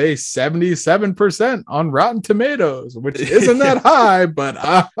have a 77% on Rotten Tomatoes, which isn't that high, but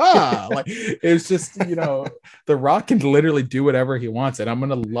like it's just The Rock can literally do whatever he wants, and I'm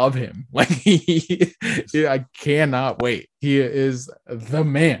gonna love him. Like I cannot wait. He is the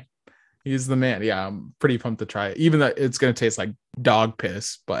man. He's the man. Yeah, I'm pretty pumped to try it, even though it's gonna taste like dog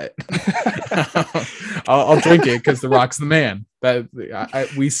piss, but I'll drink it because The Rock's the man. That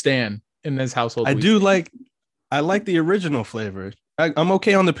we stand in this household. I like the original flavor. I'm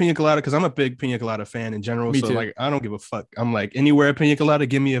okay on the Pina Colada because I'm a big Pina Colada fan in general. Me too. Like I don't give a fuck. I'm like, anywhere Pina Colada,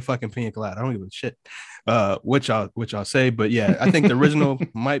 give me a fucking Pina Colada. I don't give a shit. Which I'll say. But yeah, I think the original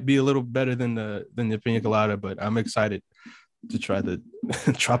might be a little better than the Pina Colada. But I'm excited to try the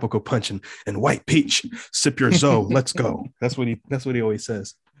Tropical Punch and White Peach. Sip your Zoe. Let's go. That's what he always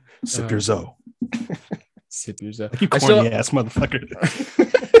says. Sip your Zoe. Sip your Zoe. You corny ass motherfucker.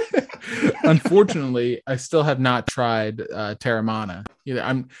 Unfortunately, I still have not tried Terramana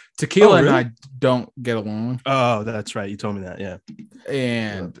either. Tequila really? And I don't get along. Oh, that's right. You told me that. Yeah.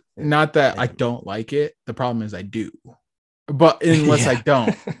 And not that I don't like it. The problem is I do. But unless I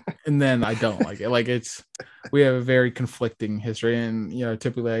don't. and then I don't like it. Like we have a very conflicting history, and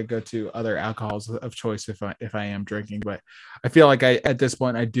typically I go to other alcohols of choice if I am drinking, but I feel like at this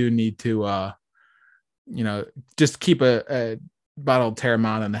point I do need to just keep a bottle of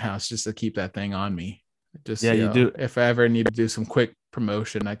Terramana in the house just to keep that thing on me. Just you do. If I ever need to do some quick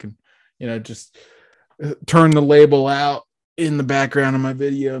promotion, I can just turn the label out in the background of my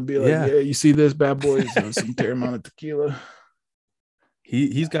video and be like, yeah, you see this bad boy? Some Terramana tequila.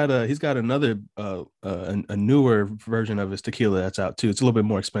 He's got another a newer version of his tequila that's out too. It's a little bit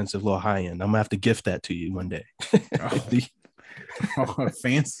more expensive, a little high end. I'm gonna have to gift that to you one day. Oh,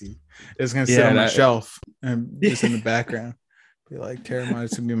 fancy! It's gonna sit on my shelf and just in the background, be like Terramana.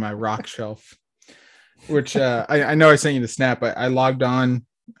 It's gonna be my rock shelf. Which I know I sent you the snap, but I logged on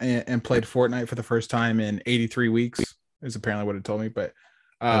and played Fortnite for the first time in 83 weeks. Is apparently what it told me. But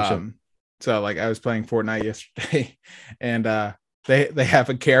so like I was playing Fortnite yesterday, and they have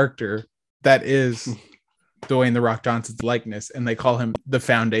a character that is Dwayne The Rock Johnson's likeness, and they call him the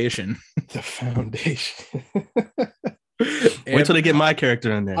Foundation. The Foundation. Wait till they get my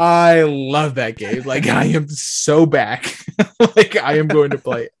character in there. I love that game. Like I am so back. Like I am going to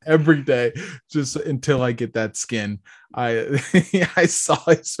play every day just until I get that skin. I saw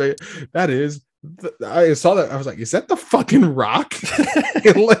his face. I saw that. I was like, is that the fucking Rock?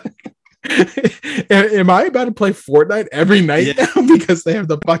 Am I about to play Fortnite every night now because they have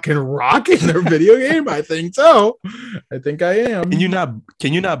the fucking Rock in their video game? I think so. I think I am. Can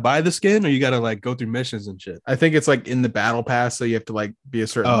you not buy the skin, or you gotta like go through missions and shit? I think it's like in the battle pass, so you have to like be a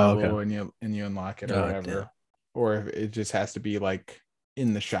certain level and you unlock it or whatever. Damn. Or if it just has to be like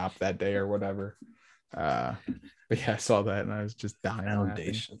in the shop that day or whatever. But yeah, I saw that and I was just dying.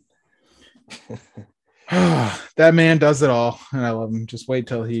 Foundation. That man does it all, and I love him. Just wait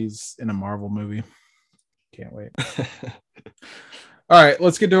till he's in a Marvel movie. Can't wait. All right,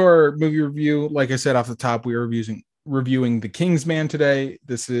 let's get to our movie review. Like I said off the top, we are reviewing The Kingsman today.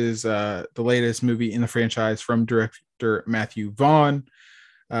 This is the latest movie in the franchise from director Matthew Vaughn.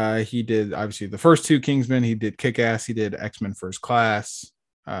 He did obviously the first two Kingsmen. He did Kick-Ass. He did X-Men First Class.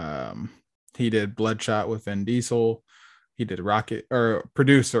 He did Bloodshot with Vin Diesel. He did Rocket, or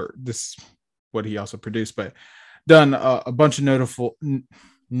producer. This what he also produced, but done a bunch of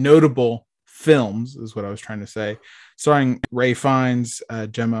notable films is what I was trying to say, starring Ray Fiennes,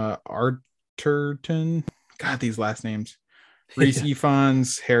 Gemma Arterton, God, these last names, Reese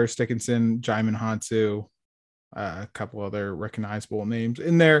Ifans, Harris Dickinson, Jaimin Hansu, a couple other recognizable names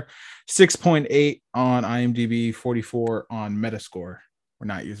in there. 6.8 on IMDb, 44 on Metascore. We're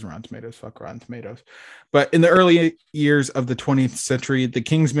not using Rotten Tomatoes. Fuck Rotten Tomatoes. But in the early years of the 20th century, the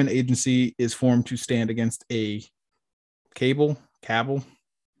Kingsman Agency is formed to stand against a cabal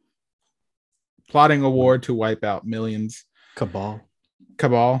plotting a war to wipe out millions. Cabal.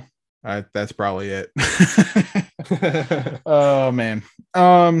 That's probably it. Oh man.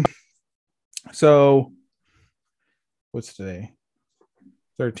 So what's today?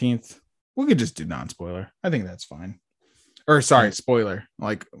 13th. We could just do non-spoiler. I think that's fine. Or sorry, spoiler.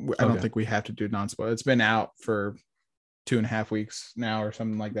 Like I don't think we have to do non-spoiler. It's been out for 2.5 weeks now or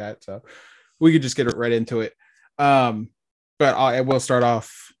something like that. So we could just get right into it. But I will start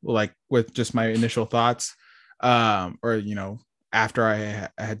off like with just my initial thoughts. Or after I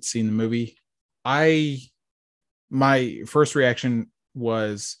had seen the movie, my first reaction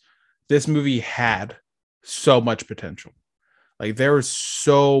was this movie had so much potential. Like there was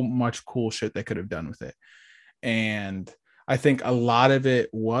so much cool shit they could have done with it. And I think a lot of it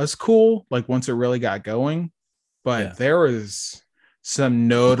was cool, like once it really got going, but there was some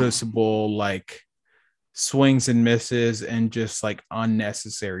noticeable like swings and misses and just like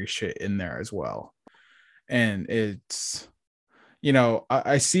unnecessary shit in there as well. And it's,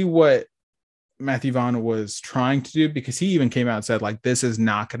 I see what Matthew Vaughn was trying to do, because he even came out and said like, this is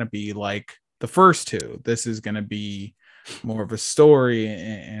not going to be like the first two. This is going to be more of a story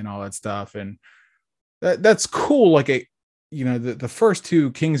and all that stuff. And that's cool. Like the first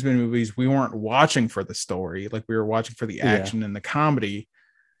two Kingsman movies, we weren't watching for the story. Like we were watching for the action and the comedy.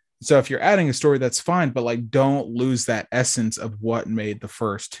 So if you're adding a story, that's fine, but like, don't lose that essence of what made the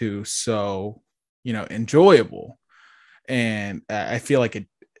first two so, enjoyable. And I feel like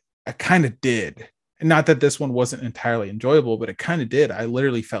I kind of did. And not that this one wasn't entirely enjoyable, but it kind of did. I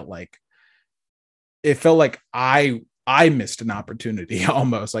literally felt like I missed an opportunity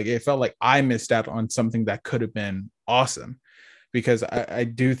almost. Like it felt like I missed out on something that could have been awesome, because I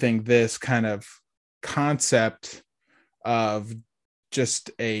do think this kind of concept of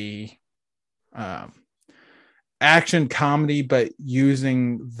just a action comedy, but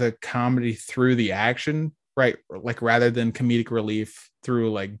using the comedy through the action right, like rather than comedic relief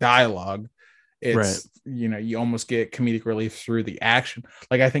through like dialogue, it's you almost get comedic relief through the action.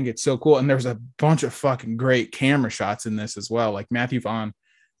 Like I think it's so cool, and there's a bunch of fucking great camera shots in this as well. Like Matthew Vaughn,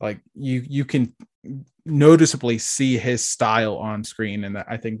 like you can noticeably see his style on screen, and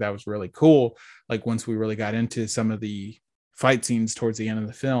I think that was really cool. Like once we really got into some of the fight scenes towards the end of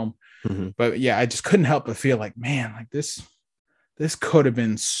the film. But yeah, I just couldn't help but feel like, man, like this could have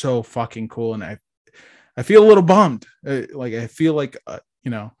been so fucking cool, and I feel a little bummed. Like I feel like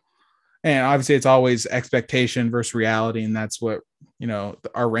and obviously it's always expectation versus reality, and that's what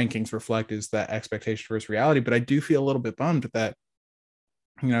our rankings reflect, is that expectation versus reality. But I do feel a little bit bummed that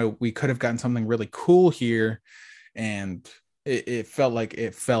we could have gotten something really cool here, and it felt like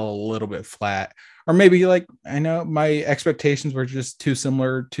it fell a little bit flat. Or maybe like I know my expectations were just too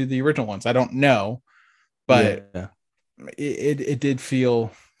similar to the original ones. I don't know, but it did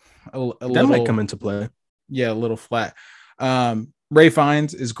feel a that little, might come into play. Yeah, a little flat. Ralph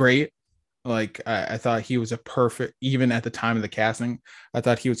Fiennes is great. Like I thought he was a perfect, even at the time of the casting, I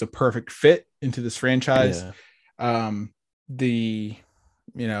thought he was a perfect fit into this franchise. The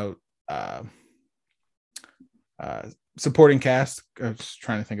supporting cast, I was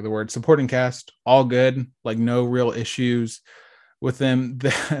trying to think of the word, supporting cast, all good, like no real issues with them.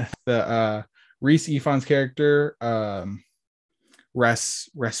 The Reese Ifans character,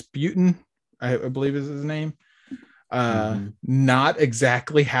 Rasputin, I believe is his name. Not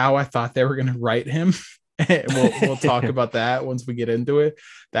exactly how I thought they were going to write him. we'll talk about that once we get into it.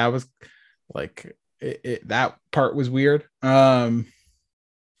 That was like that part was weird.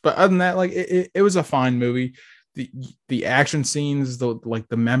 But other than that, like it was a fine movie. The action scenes, the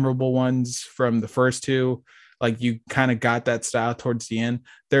memorable ones from the first two, like you kind of got that style towards the end.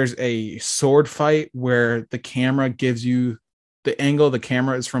 There's a sword fight where the camera gives you the angle of the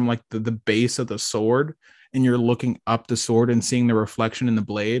camera is from like the base of the sword, and you're looking up the sword and seeing the reflection in the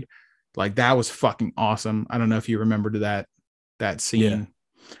blade. Like that was fucking awesome. I don't know if you remember that scene. Yeah.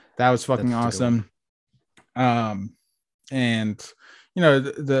 That was fucking awesome. And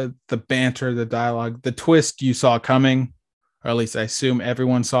the banter, the dialogue, the twist you saw coming, or at least I assume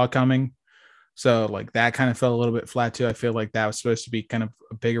everyone saw coming. So like that kind of fell a little bit flat too. I feel like that was supposed to be kind of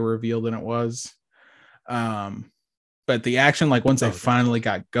a bigger reveal than it was. But the action, like once I finally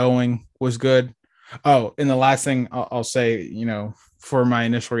got going, was good. Oh, and the last thing I'll say, for my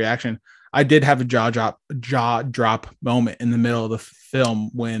initial reaction, I did have a jaw drop moment in the middle of the film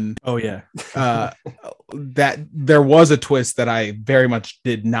when that there was a twist that I very much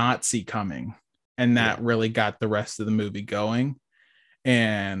did not see coming, and that really got the rest of the movie going.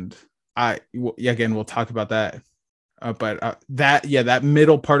 And we'll talk about that. But that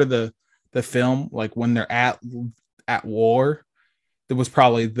middle part of the film, like when they're at war, that was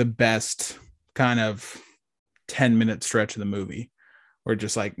probably the best kind of 10-minute stretch of the movie, where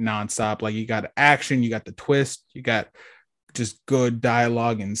just like nonstop, like you got action, you got the twist, you got just good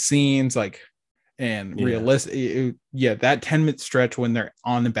dialogue and scenes, like, and realistic. That 10-minute stretch when they're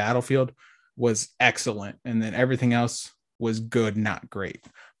on the battlefield was excellent, and then everything else was good, not great.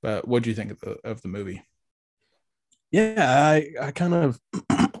 But what do you think of the movie? Yeah, I kind of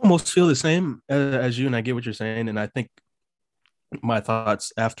almost feel the same as you, and I get what you're saying, and I think my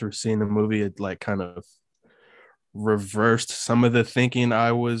thoughts after seeing the movie, it like kind of reversed some of the thinking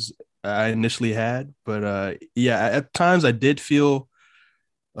I initially had. But at times I did feel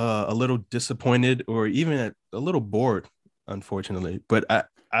a little disappointed, or even a little bored, unfortunately. But I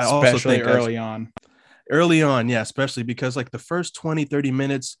also think early on, yeah, especially because like the first 20-30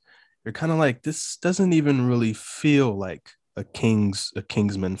 minutes, you're kind of like, this doesn't even really feel like a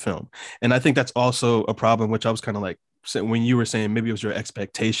Kingsman film. And I think that's also a problem, which I was kind of like, when you were saying maybe it was your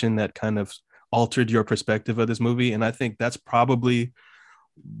expectation that kind of altered your perspective of this movie. And I think that's probably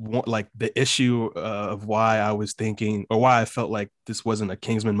like the issue of why I was thinking, or why I felt like this wasn't a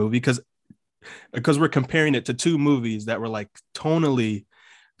Kingsman movie, because we're comparing it to two movies that were like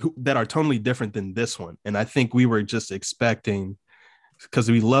that are totally different than this one. And I think we were just expecting, because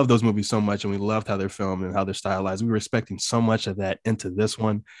we love those movies so much and we loved how they're filmed and how they're stylized, we were expecting so much of that into this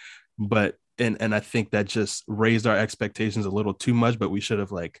one. But and I think that just raised our expectations a little too much, but we should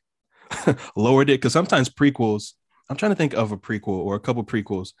have like lowered it. Because sometimes prequels, I'm trying to think of a prequel or a couple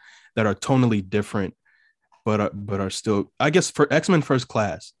prequels that are tonally different, but are still, I guess, for X-Men First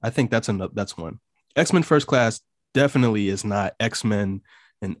Class, I think that's one. X-Men First Class definitely is not X-Men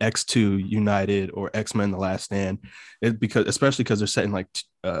and X2 United or X-Men The Last Stand, especially because they're set in like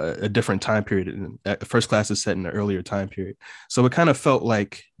a different time period. And First Class is set in an earlier time period. So it kind of felt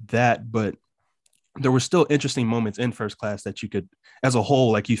like that, but there were still interesting moments in First Class that you could, as a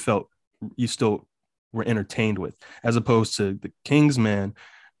whole, like you felt you still were entertained with, as opposed to the Kingsman.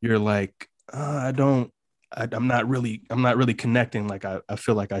 You're like, I'm not really connecting like I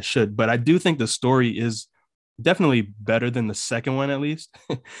feel like I should. But I do think the story is definitely better than the second one, at least.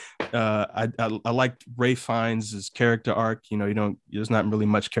 I liked Ray Fiennes' character arc. There's not really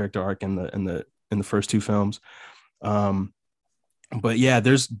much character arc in the first two films. But yeah,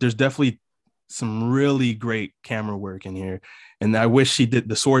 there's definitely some really great camera work in here, and I wish she did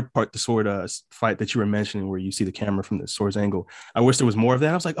the sword fight that you were mentioning, where you see the camera from the sword's angle. I wish there was more of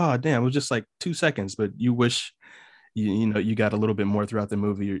that. I was like, oh damn, it was just like 2 seconds, but you wish you got a little bit more throughout the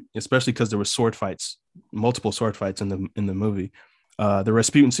movie, especially because there were multiple sword fights in the movie. The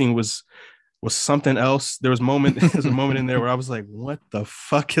Rasputin scene was something else. There's a moment in there where I was like, what the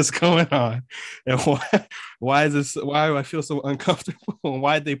fuck is going on? And why do I feel so uncomfortable?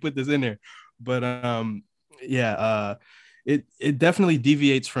 Why did they put this in there? But it definitely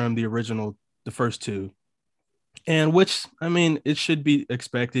deviates from the original, the first two. And which, I mean, it should be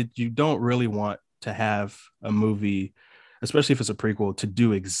expected. You don't really want to have a movie, especially if it's a prequel, to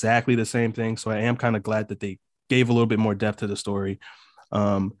do exactly the same thing. So I am kind of glad that they gave a little bit more depth to the story.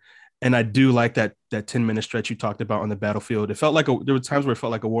 And I do like that 10-minute stretch you talked about on the battlefield. It felt like there were times where it felt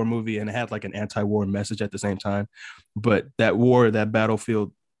like a war movie, and it had like an anti-war message at the same time. But that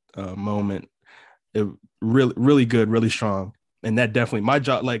battlefield moment, it really, really good, really strong. And that definitely, my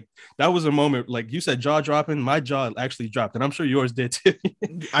jaw, like, that was a moment, like you said, jaw dropping. My jaw actually dropped, and I'm sure yours did too.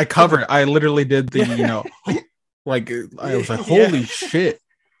 I literally did the, like, I was like, holy shit.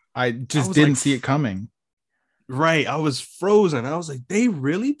 I just didn't see it coming. Right. I was frozen. I was like, they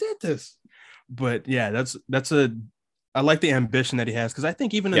really did this. But yeah, I like the ambition that he has, because I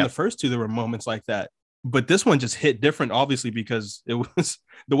think even in the first two, there were moments like that. But this one just hit different, obviously, because it was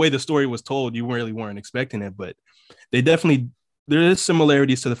the way the story was told. You really weren't expecting it, but there is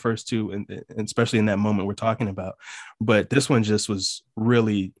similarities to the first two, and especially in that moment we're talking about. But this one just was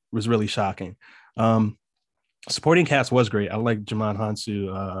really shocking. Supporting cast was great. I like Djimon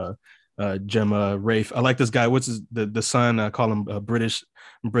Hounsou, Gemma, Rafe. I like this guy. What's the son? I call him British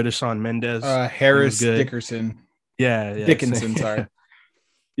Shawn Mendes. Harris Dickinson. Yeah. Dickinson. Sorry.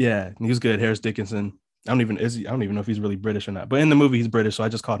 Yeah, he was good. Harris Dickinson. I don't even know if he's really British or not. But in the movie, he's British, so I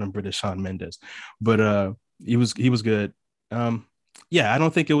just called him British Shawn Mendes. But he was good. Yeah, I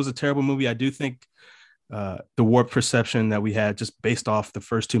don't think it was a terrible movie. I do think the warped perception that we had just based off the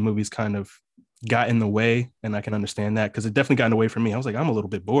first two movies kind of got in the way, and I can understand that, because it definitely got in the way for me. I was like, I'm a little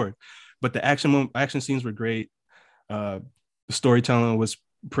bit bored, but the action scenes were great. The storytelling was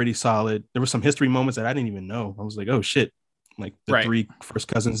pretty solid. There were some history moments that I didn't even know. I was like, oh shit, like the 3 first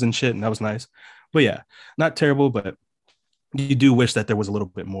cousins and shit, and that was nice. But yeah, not terrible, but you do wish that there was a little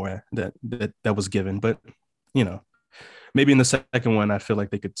bit more that was given. But maybe in the second one, I feel like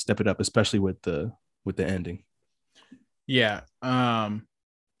they could step it up, especially with the ending. Yeah. And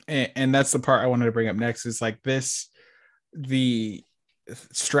that's the part I wanted to bring up next, is like the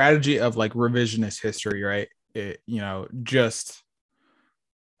strategy of like revisionist history, right? Just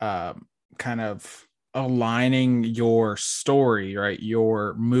kind of aligning your story, right?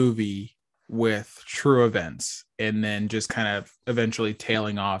 Your movie with true events, and then just kind of eventually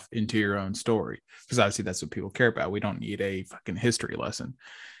tailing off into your own story, because obviously that's what people care about. We don't need a fucking history lesson.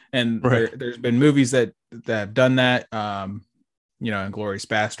 And there's been movies that have done that. Inglourious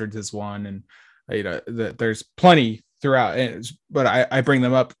Bastards is one, and there's plenty throughout. But I bring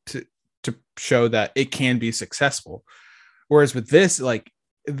them up to show that it can be successful. Whereas with this, like,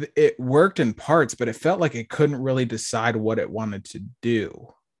 it worked in parts, but it felt like it couldn't really decide what it wanted to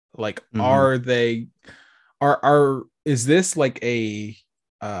do. Like, is this like a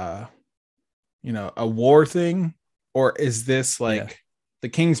war thing, or is this like the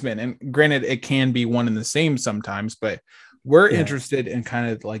Kingsman? And granted, it can be one and the same sometimes, but we're interested in kind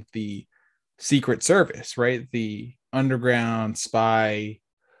of like the Secret Service, right? The underground spy,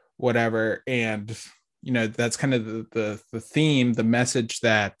 whatever. And that's kind of the theme, the message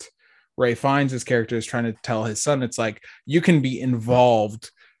that Ray Fiennes' character is trying to tell his son. It's like, you can be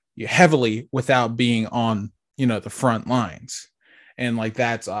involved heavily without being on the front lines. And like,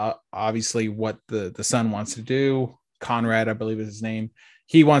 that's obviously what the son wants to do. Conrad, I believe is his name.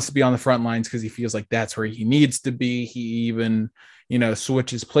 He wants to be on the front lines because he feels like that's where he needs to be. He even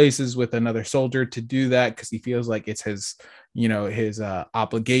switches places with another soldier to do that, because he feels like it's his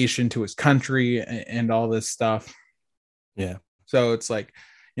obligation to his country and all this stuff. Yeah. So it's like,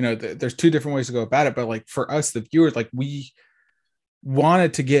 there's 2 different ways to go about it. But like, for us, the viewers, like, we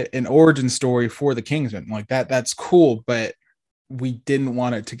wanted to get an origin story for the Kingsman. Like, that's cool, but we didn't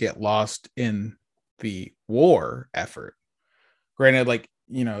want it to get lost in the war effort. Granted, like,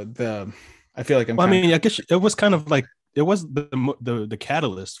 I feel like I'm. Well, I mean, I guess it was kind of like it was the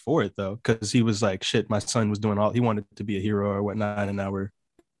catalyst for it though, because he was like, shit, my son was doing all he wanted to be a hero or whatnot, and now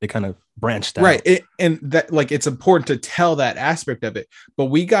they kind of branched out. Right. And that, like, it's important to tell that aspect of it, but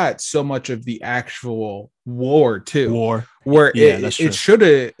we got so much of the actual war too, where it should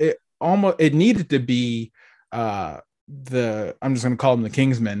have, it needed to be I'm just going to call them the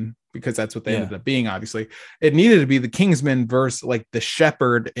Kingsmen because that's what they ended up being. Obviously it needed to be the Kingsmen versus like the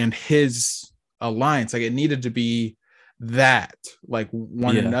Shepherd and his alliance. Like it needed to be that, like,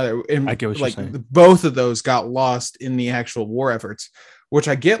 one another. And I get what like you're saying. both of those got lost in the actual war efforts, which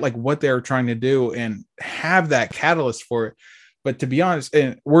I get like what they were trying to do and have that catalyst for it. But to be honest,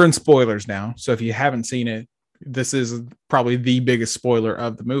 and we're in spoilers now, so if you haven't seen it, this is probably the biggest spoiler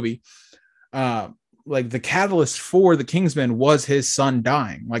of the movie. Like the catalyst for the Kingsman was his son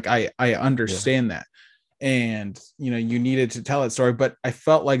dying. Like I understand that. And, you know, you needed to tell that story, but I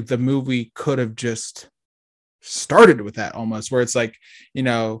felt like the movie could have just started with that almost, where it's like, you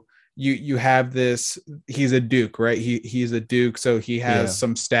know, you have this, he's a duke, right? He's a duke, so he has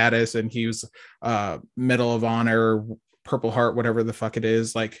some status, and he was Medal of Honor, Purple Heart, whatever the fuck it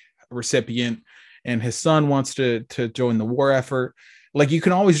is, like recipient, and his son wants to join the war effort. Like you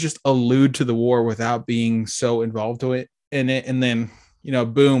can always just allude to the war without being so involved to it in it, and then, you know,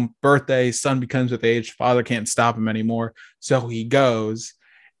 boom, birthday, son becomes of age, father can't stop him anymore, so he goes.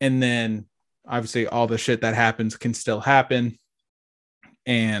 And then obviously all the shit that happens can still happen.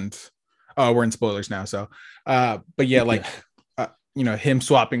 And we're in spoilers now, so but yeah, like you know, him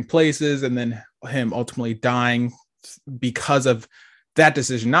swapping places and then him ultimately dying because of that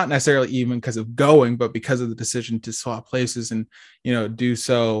decision, not necessarily even because of going, but because of the decision to swap places and, you know, do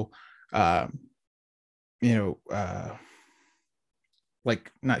so like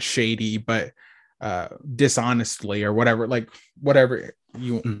not shady, but dishonestly or whatever, like whatever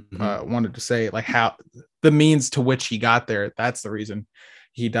you wanted to say, like how the means to which he got there, that's the reason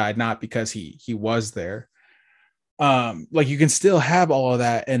he died, not because he was there. Like you can still have all of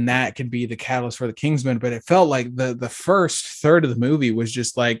that, and that can be the catalyst for the Kingsman, but it felt like the first third of the movie was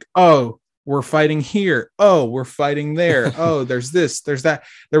just like, oh, we're fighting here, oh, we're fighting there, oh, there's this, there's that.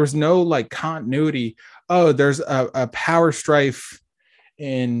 There was no like continuity. Oh, there's a power strife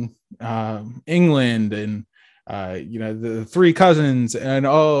in England, and you know, the three cousins, and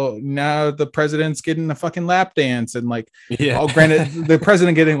oh, now the president's getting a fucking lap dance, and like, oh, granted, the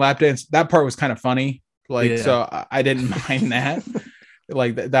president getting lap dance, that part was kind of funny, like, so I didn't mind that.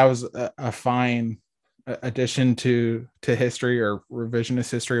 Like that was a fine addition to history or revisionist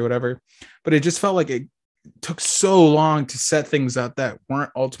history or whatever, but it just felt like it took so long to set things up that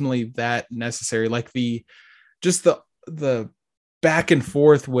weren't ultimately that necessary, like the back and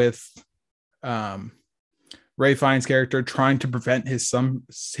forth with Ray Fiennes' character trying to prevent his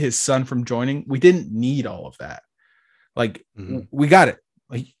son from joining. We didn't need all of that. Like we got it.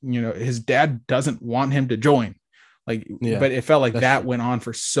 Like, you know, his dad doesn't want him to join. Like, but it felt like that went on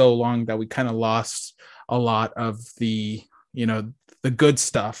for so long that we kind of lost a lot of the, you know, the good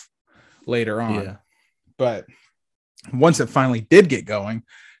stuff later on. Yeah. But once it finally did get going,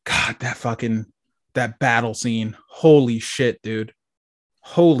 God, that battle scene, holy shit, dude.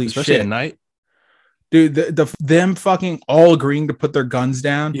 Holy especially shit. At night. Dude, them fucking all agreeing to put their guns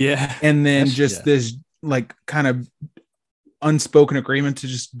down. Yeah. And then this like kind of unspoken agreement to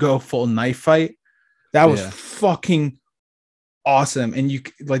just go full knife fight. That was fucking awesome. And you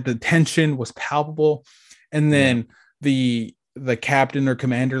like, the tension was palpable. And then the captain or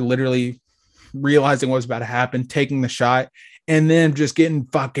commander literally realizing what was about to happen, taking the shot, and then just getting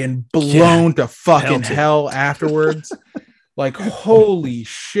fucking blown to fucking hell afterwards. Like, holy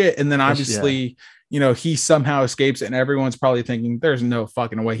shit. And then obviously, you know, he somehow escapes, and everyone's probably thinking there's no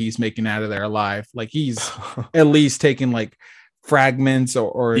fucking way he's making out of there alive. Like, he's at least taking like fragments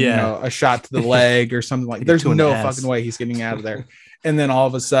or you know, a shot to the leg or something. Like, there's no fucking way he's getting out of there. And then all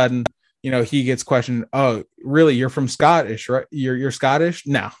of a sudden, you know, he gets questioned. Oh, really? You're from Scottish, right? You're Scottish?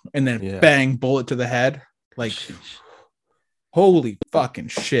 No. And then bang, bullet to the head. Like, holy fucking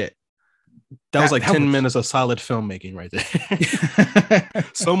shit. That was like 10 minutes of solid filmmaking right there.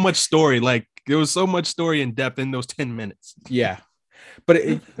 So much story. Like, there was so much story and depth in those 10 minutes. Yeah.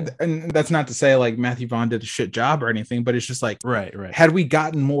 But and that's not to say like Matthew Vaughn did a shit job or anything, but it's just like, right. Had we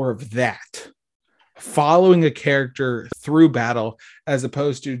gotten more of that, following a character through battle as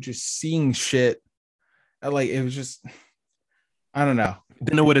opposed to just seeing shit, like, it was just, I don't know.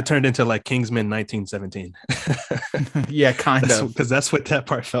 Then it would have turned into like Kingsman 1917. Yeah, kind of. Because that's what that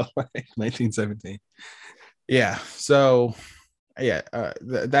part felt like, 1917. Yeah. So, yeah,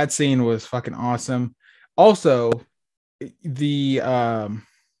 that scene was fucking awesome. Also, the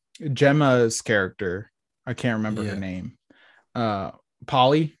Gemma's character, I can't remember her name.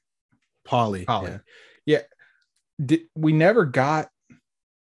 Polly. Yeah. Yeah. We never got.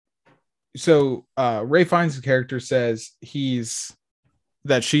 So Ray Fiennes' character says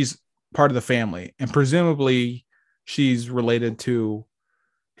that she's part of the family, and presumably she's related to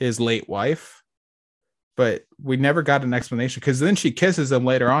his late wife, but we never got an explanation, because then she kisses him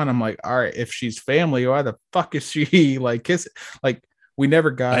later on. I'm like, all right, if she's family, why the fuck is she like kiss? Like, we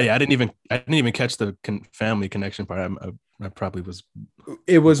never got. I didn't even catch the family connection part. I probably was.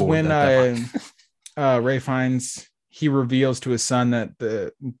 It was when Ray Fiennes, he reveals to his son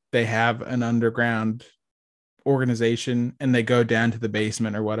that they have an underground organization, and they go down to the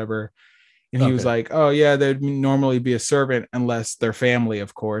basement or whatever. And he was like, oh yeah, there'd normally be a servant unless they're family,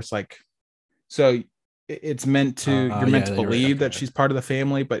 of course. Like, so it's meant to, you're meant to believe that she's part of the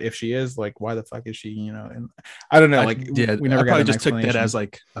family, but if she is, like, why the fuck is she, you know? And I don't know, we never got just took that as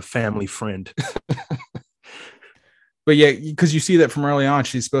like a family friend. But yeah, because you see that from early on,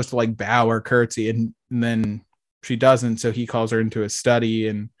 she's supposed to like bow or curtsy, and then she doesn't, so he calls her into his study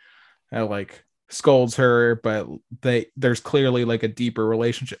and like scolds her, but there's clearly like a deeper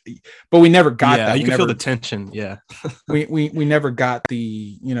relationship, but we never got that. You can feel the tension. we never got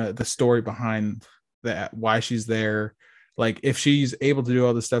the, you know, the story behind that, why she's there. Like, if she's able to do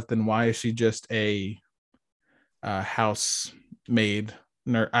all this stuff, then why is she just a housemaid?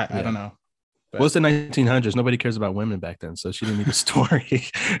 I don't know. But well, it's the 1900s. Nobody cares about women back then, so she didn't need a story.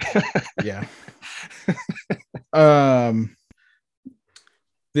 Yeah. So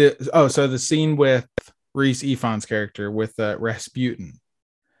the scene with Rhys Ifans' character with Rasputin.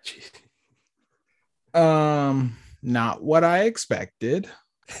 Not what I expected.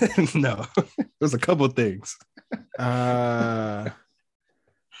 No, it was a couple of things.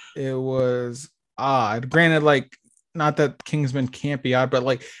 It was odd. Granted, like, not that Kingsman can't be odd, but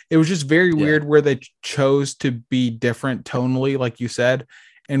like, it was just very weird where they chose to be different tonally, like you said,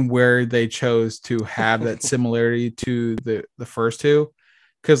 and where they chose to have that similarity to the first two.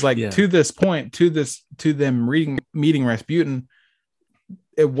 Because like to this point, to them meeting Rasputin,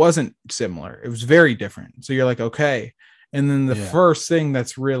 it wasn't similar. It was very different. So you're like, okay. And then the first thing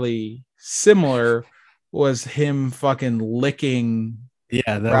that's really similar was him fucking licking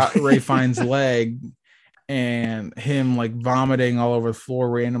Ray Fiennes' leg, and him like vomiting all over the floor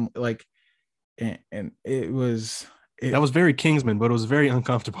random, like, and it was that was very Kingsman, but it was very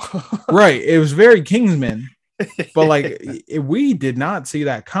uncomfortable. Right, it was very Kingsman, but like we did not see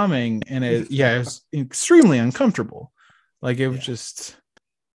that coming, and it was extremely uncomfortable. Like, it was just,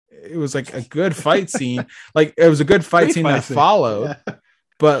 it was like a good fight scene. Like, it was a good fight scene that followed. Yeah.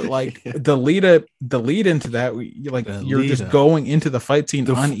 But like the lead into that, you're just going into the fight scene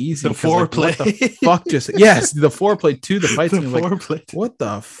uneasy. The foreplay, like, what the fuck just the foreplay to the fight scene. Like, what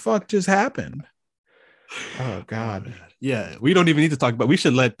the fuck just happened? Oh god. Yeah, we don't even need to talk about. We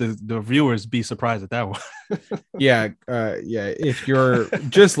should let the viewers be surprised at that one. Yeah. If you're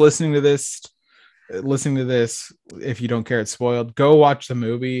just listening to this, if you don't care it's spoiled, go watch the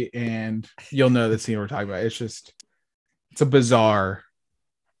movie and you'll know the scene we're talking about. It's a bizarre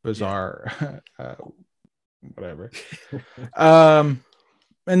whatever. And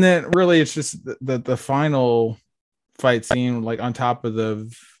then really it's just the final fight scene, like on top of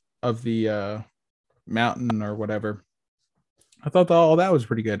the mountain or whatever. I thought all that was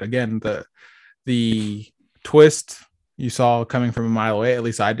pretty good. Again, the twist you saw coming from a mile away. At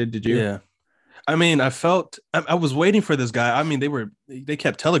least I did you? Yeah. I mean, I was waiting for this guy. I mean, they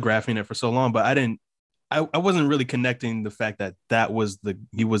kept telegraphing it for so long, but I wasn't really connecting the fact that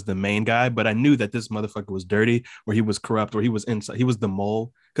he was the main guy, but I knew that this motherfucker was dirty, or he was corrupt, or he was inside. He was the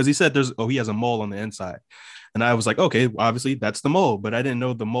mole, because he said he has a mole on the inside, and I was like, okay, obviously that's the mole, but I didn't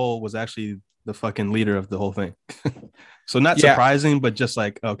know the mole was actually the fucking leader of the whole thing. So not surprising, but just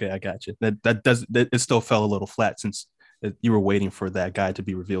like, okay, I got you. It still fell a little flat since you were waiting for that guy to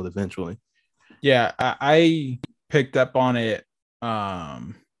be revealed eventually. Yeah, I picked up on it.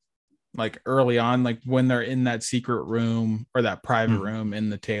 Like early on, like when they're in that secret room or that private room in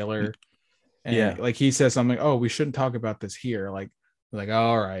the Taylor, and like he says something, oh, we shouldn't talk about this here. Like,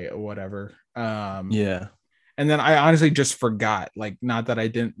 all right, whatever. And then I honestly just forgot, like, not that I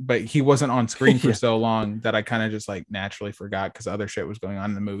didn't, but he wasn't on screen for so long that I kind of just like naturally forgot, because other shit was going on.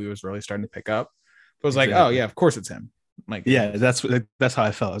 And the movie was really starting to pick up. But I was like, oh yeah, of course it's him. Like, yeah, that's how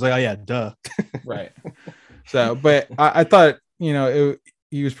I felt. I was like, oh yeah, duh. Right. So, but I thought, you know,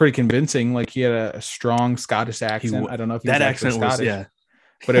 he was pretty convincing. Like, he had a strong Scottish accent. I don't know if that accent was Scottish,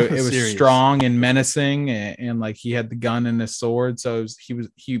 but it was strong and menacing, and like he had the gun and his sword, so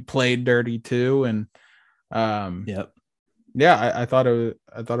he played dirty too. And Yeah, I thought it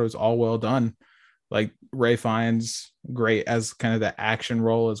was all well done. Like Ray Fiennes, great as kind of the action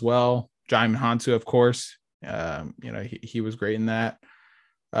role as well. Jaime Hansu, of course, he was great in that.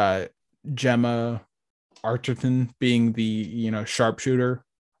 Uh, Gemma Arterton being the sharpshooter,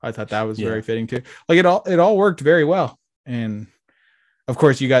 I thought that was very Yeah. fitting too. Like it all worked very well, and of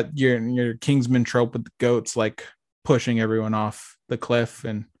course you got your Kingsman trope with the goats like pushing everyone off the cliff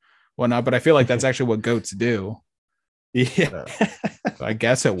and whatnot. But I feel like that's actually what goats do. Yeah. So, so I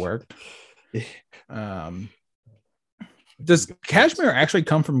guess it worked. Um, does cashmere actually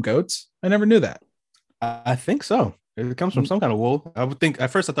come from goats? I never knew that. I think so. It comes from some kind of wool. I would think at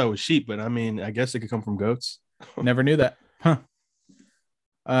first I thought it was sheep, but I mean, I guess it could come from goats. Never knew that. Huh.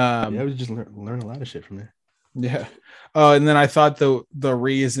 Yeah, we just learn a lot of shit from there. Yeah. Oh, and then I thought the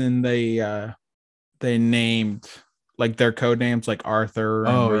reason they named like their code names like Arthur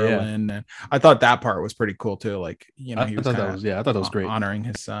and Merlin, and I thought that part was pretty cool too. Like, he was I thought that was great. Honoring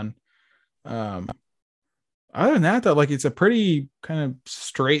his son. Other than that, though, like it's a pretty kind of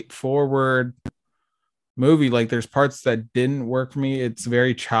straightforward movie. Like there's parts that didn't work for me. It's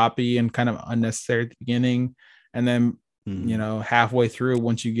very choppy and kind of unnecessary at the beginning, and then halfway through,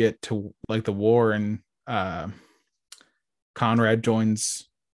 once you get to like the war and Conrad joins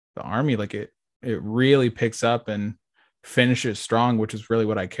the army, like it really picks up and finishes strong, which is really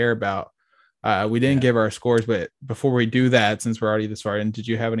what I care about. We didn't give our scores, but before we do that, since we're already this far in, did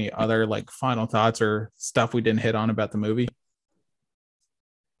you have any other like final thoughts or stuff we didn't hit on about the movie?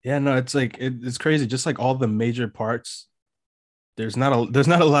 Yeah, no, it's like it's crazy. Just like all the major parts, there's not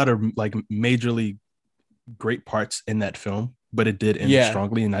a lot of like majorly great parts in that film, but it did end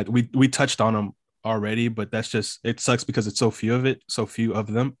strongly, and we touched on them already. But that's just, it sucks because it's so few of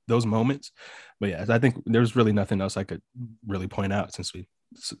them, those moments. But yeah, I think there's really nothing else I could really point out since we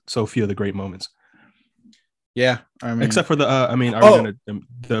so few of the great moments. Yeah, I mean, except for the are we gonna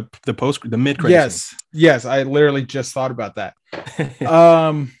the mid credits? Yes, I literally just thought about that.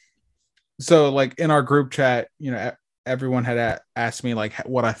 So like in our group chat, everyone had asked me like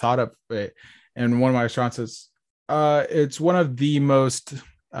what I thought of it, and one of my responses, it's one of the most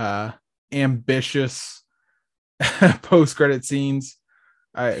ambitious post credit scenes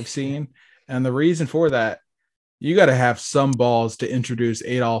I've seen, and the reason for that, you got to have some balls to introduce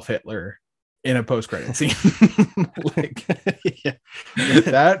Adolf Hitler in a post-credit scene. Like,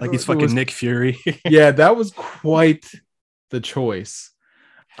 that like he's fucking Nick Fury. Yeah, that was quite the choice.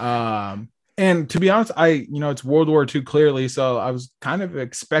 And to be honest, it's World War II clearly, so I was kind of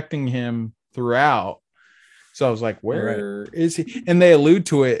expecting him throughout. So I was like, where is he? And they allude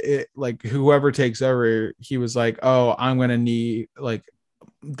to it, like whoever takes over, he was like, oh, I'm gonna need, like,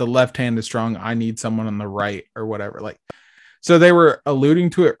 the left hand is strong, I need someone on the right or whatever. Like, so they were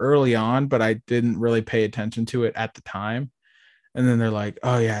alluding to it early on, but I didn't really pay attention to it at the time. And then they're like,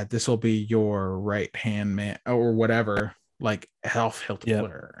 oh yeah, this will be your right hand man or whatever, like Adolf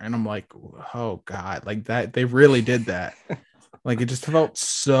Hitler. Yep. And I'm like, oh God, like that, they really did that. Like it just felt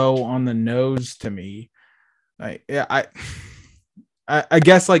so on the nose to me. Like, yeah, I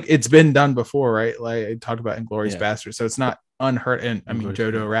guess like it's been done before, right? Like I talked about Inglourious Basterds, so it's not unheard. And I mean,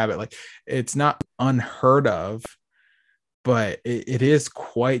 Jojo Rabbit, like it's not unheard of, but it is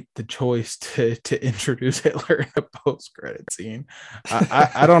quite the choice to introduce Hitler in a post-credit scene.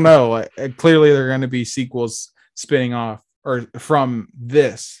 I don't know. Like, clearly, there are going to be sequels spinning off or from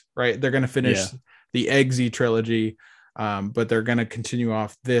this, right? They're going to finish the Eggsy trilogy, but they're going to continue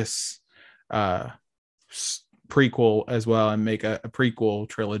off this prequel as well and make a prequel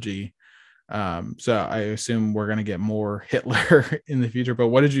trilogy. So I assume we're going to get more Hitler in the future. But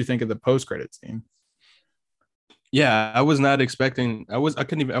what did you think of the post-credit scene? Yeah, I was not expecting. I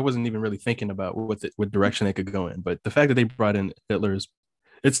wasn't even really thinking about what direction they could go in. But the fact that they brought in Hitler's,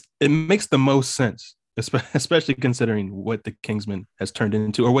 it makes the most sense, especially considering what the Kingsman has turned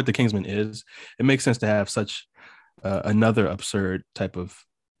into or what the Kingsman is. It makes sense to have such another absurd type of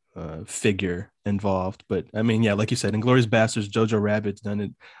figure involved. But I mean, yeah, like you said, Inglourious Basterds, Jojo Rabbit's done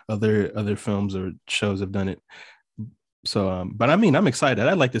it. Other films or shows have done it. So, but I mean, I'm excited.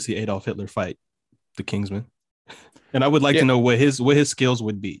 I'd like to see Adolf Hitler fight the Kingsman. And I would like to know what his skills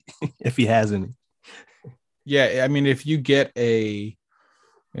would be if he has any. Yeah, I mean, if you get a,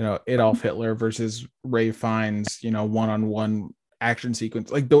 Adolf Hitler versus Ray Fiennes, one-on-one action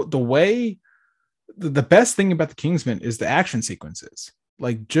sequence, like the way, the best thing about the Kingsman is the action sequences,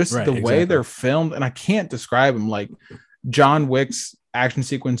 like just the way they're filmed, and I can't describe them. Like John Wick's action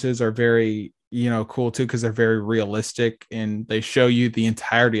sequences are very, cool too, because they're very realistic and they show you the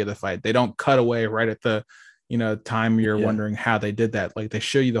entirety of the fight. They don't cut away right at the time you're wondering how they did that. Like they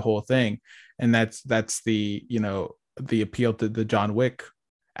show you the whole thing, and that's the the appeal to the John Wick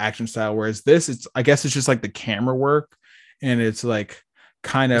action style, whereas this, it's, I guess it's just like the camera work, and it's like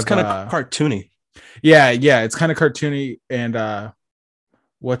it's kind of cartoony. Yeah, it's kind of cartoony. And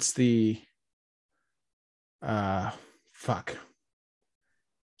what's the fuck? I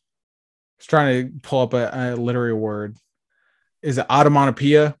was trying to pull up a literary word. Is it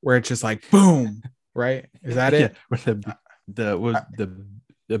automatopoeia, where it's just like boom, right? Is that it?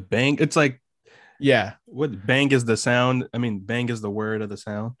 The bang. It's like, yeah. What bang is the sound? I mean, bang is the word of the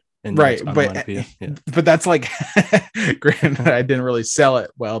sound. And right, but that's like, granted, I didn't really sell it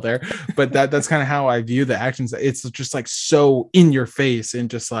well there, but that's kind of how I view the actions. It's just like so in your face and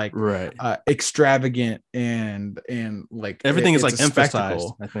just like extravagant and like everything is like emphasized.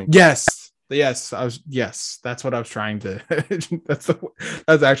 Spectacle. I think yes, that's what I was trying to. that's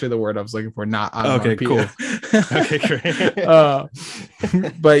actually the word I was looking for. Not okay, cool. Okay, great.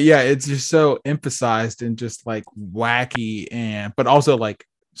 But yeah, it's just so emphasized and just like wacky, and but also like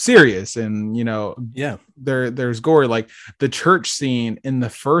serious, and you know, there's gore, like the church scene in the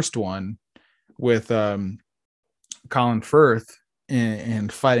first one with Colin Firth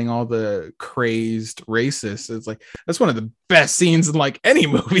and fighting all the crazy racists. It's like that's one of the best scenes in like any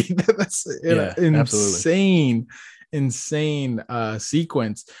movie. That's insane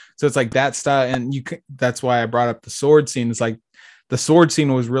sequence. So it's like that style, and that's why I brought up the sword scene. It's like the sword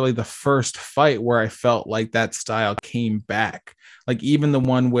scene was really the first fight where I felt like that style came back. Like even the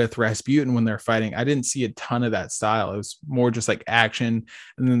one with Rasputin when they're fighting, I didn't see a ton of that style. It was more just like action.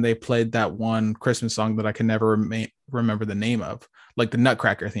 And then they played that one Christmas song that I can never remember the name of, like the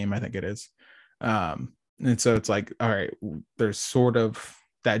Nutcracker theme, I think it is. And so it's like, all right, there's sort of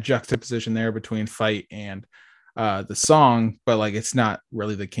that juxtaposition there between fight and the song, but like it's not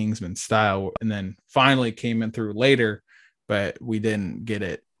really the Kingsman style. And then finally came in through later, but we didn't get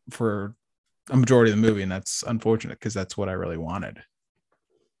it for a majority of the movie, and that's unfortunate because that's what I really wanted.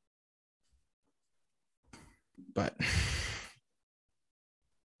 But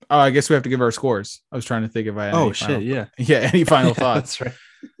I guess we have to give our scores. I was trying to think if I had any final thoughts. That's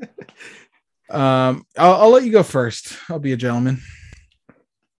right. I'll let you go first. I'll be a gentleman.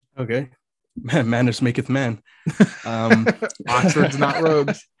 Okay. Manners maketh man. Oxford's not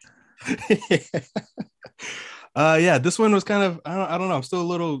rogues. Yeah, this one was kind of, I don't know. I'm still a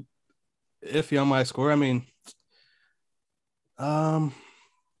little iffy on my score. I mean, I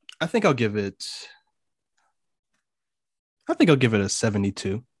think I'll give it a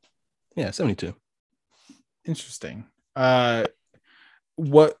 72. Yeah, 72. Interesting.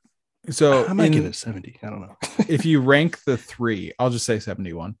 What? So I might give it 70. I don't know. If you rank the three, I'll just say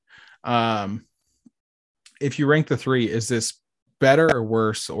 71. If you rank the three, is this better or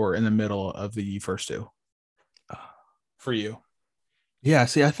worse or in the middle of the first two for you? Yeah,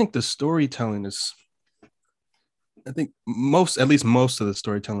 see, I think the storytelling is, at least most of the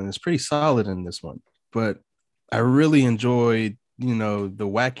storytelling is pretty solid in this one, but I really enjoyed, you know, the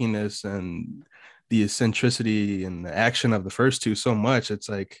wackiness and the eccentricity and the action of the first two so much. It's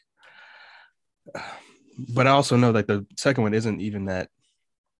like, but I also know that the second one isn't even that,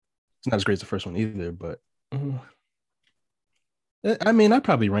 it's not as great as the first one either, but I mean, I'd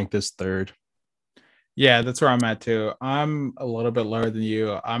probably rank this third. Yeah, that's where I'm at too. I'm a little bit lower than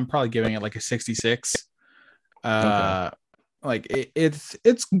you. I'm probably giving it like a 66. Okay. Like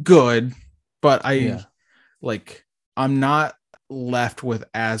it's good, but I'm not left with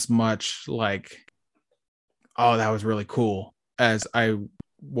as much like, oh, that was really cool as I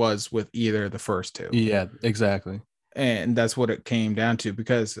was with either of the first two. Yeah, exactly. And that's what it came down to,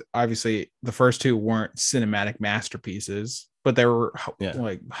 because obviously the first two weren't cinematic masterpieces, but they were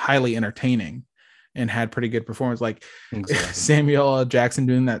like highly entertaining and had pretty good performance. Like Samuel L. Jackson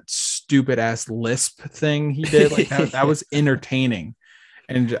doing that stupid ass lisp thing he did, like that was entertaining.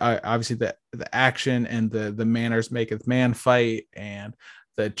 And obviously the action and the manners maketh man fight, and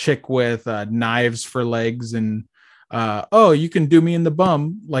the chick with knives for legs, and oh, you can do me in the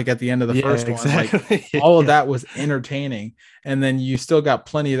bum, like at the end of the first one. Like all of that was entertaining. And then you still got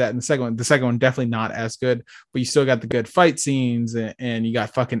plenty of that in the second one. The second one definitely not as good, but you still got the good fight scenes, and you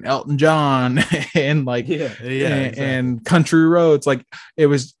got fucking Elton John and like and Country Roads. Like it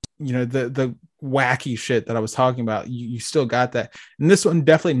was, you know, the wacky shit that I was talking about. You still got that. And this one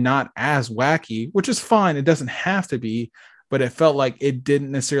definitely not as wacky, which is fine. It doesn't have to be, but it felt like it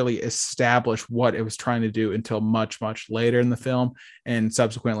didn't necessarily establish what it was trying to do until much, much later in the film. And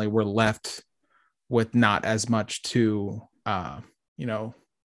subsequently we're left with not as much to, you know,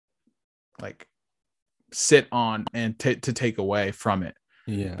 like sit on and to take away from it.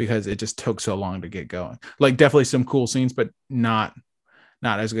 Yeah. Because it just took so long to get going. Like definitely some cool scenes, but not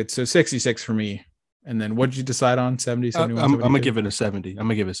as good. So 66 for me And then what did you decide on? 70, I'm 71, gonna give it a 70. I'm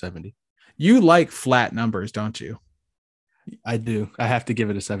gonna give it 70. You like flat numbers, don't you? I do. I have to give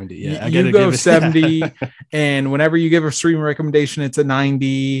it a 70. Yeah, you go 70, and whenever you give a streaming recommendation, it's a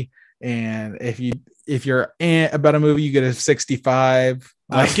 90. And if you're about a movie, you get a 65.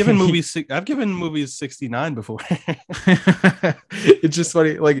 I've given movies 69 before. It's just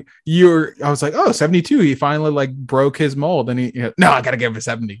funny. Like I was like, oh, 72. He finally like broke his mold, and no, I gotta give it a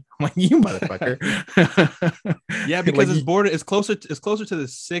 70. I'm like, you motherfucker. Yeah, because it's closer to the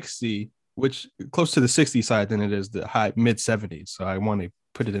 60, which close to the 60 side than it is the high mid 70s. So I want to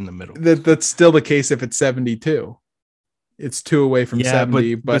put it in the middle. That's still the case if it's 72. It's 2 away from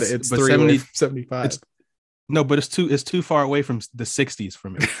 70, but it's 3 away from 75. But it's too far away from the 60s for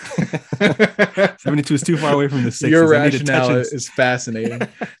me. 72 is too far away from the 60s. Your rationale is fascinating.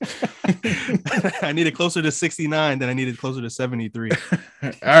 I need it closer to 69 than I needed closer to 73. All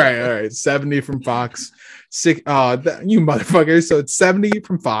right. 70 from Fox. You motherfuckers. So it's 70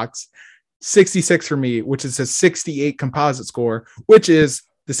 from Fox, 66 for me, which is a 68 composite score, which is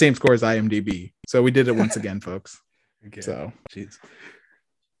the same score as IMDb. So we did it once again, folks. Okay. So, jeez.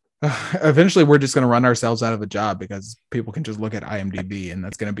 Eventually we're just going to run ourselves out of a job because people can just look at IMDb and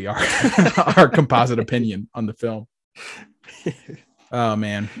that's going to be our composite opinion on the film. Oh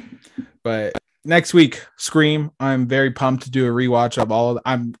man. But next week, Scream. I'm very pumped to do a rewatch of all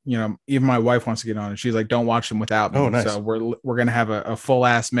even my wife wants to get on and she's like, don't watch them without me. Oh, nice. So we're going to have a full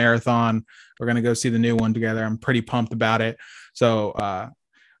ass marathon. We're going to go see the new one together. I'm pretty pumped about it. So,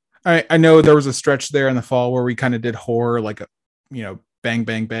 I know there was a stretch there in the fall where we kind of did horror, like, bang,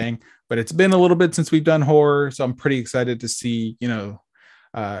 bang, bang, but it's been a little bit since we've done horror. So I'm pretty excited to see, to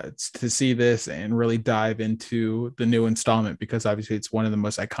see this and really dive into the new installment, because obviously it's one of the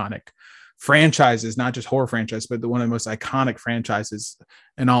most iconic franchises, not just horror franchise, but one of the most iconic franchises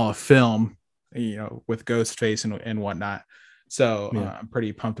in all of film, with Ghostface and whatnot. So yeah. I'm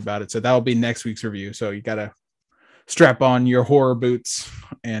pretty pumped about it. So that will be next week's review. So you got to strap on your horror boots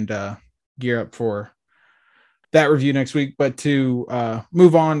and gear up for that review next week. But to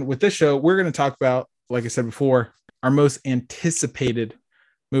move on with this show, we're going to talk about, like I said before, our most anticipated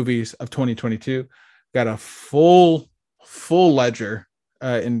movies of 2022. Got a full ledger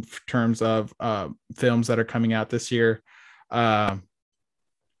in terms of films that are coming out this year.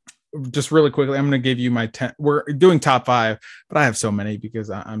 Just really quickly, I'm going to give you my 10. We're doing top 5, but I have so many because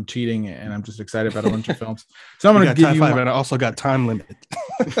I'm cheating and I'm just excited about a bunch of films. So I'm going to give you 5, and I also got time limit.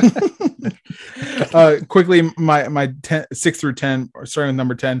 Quickly, my 6 through 10, starting with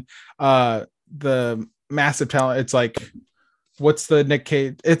number 10. The Massive Talent. It's like, what's the Nick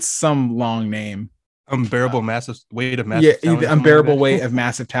Cage? It's some long name. Unbearable weight of massive talent. The unbearable weight of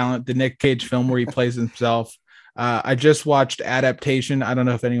massive talent. The Nick Cage film where he plays himself. I just watched Adaptation. I don't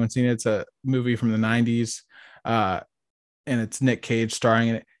know if anyone's seen it. It's a movie from the 90s. And it's Nick Cage starring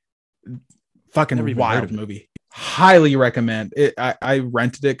in it. Fucking wild movie. Highly recommend it. I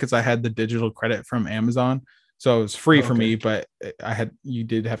rented it because I had the digital credit from Amazon. So it was free for me, but you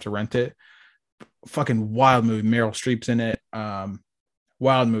did have to rent it. Fucking wild movie. Meryl Streep's in it.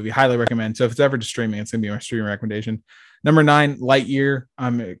 Wild movie. Highly recommend. So if it's ever just streaming, it's gonna be my streaming recommendation. Number 9, Lightyear.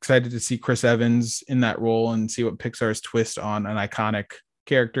 I'm excited to see Chris Evans in that role and see what Pixar's twist on an iconic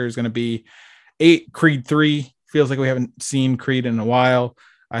character is going to be. 8, Creed 3. Feels like we haven't seen Creed in a while.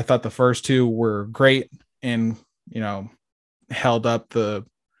 I thought the first 2 were great and, held up the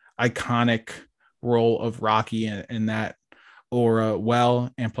iconic role of Rocky in that aura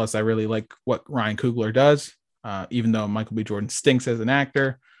well. And plus, I really like what Ryan Coogler does. Even though Michael B. Jordan stinks as an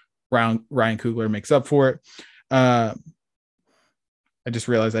actor, Ryan Coogler makes up for it. I just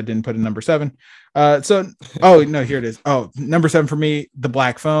realized I didn't put a number 7. Here it is. Number 7 for me, The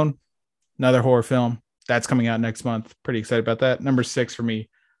Black Phone, another horror film that's coming out next month. Pretty excited about that. Number 6 for me,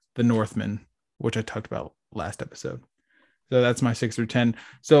 The Northman, which I talked about last episode. So that's my 6 through 10.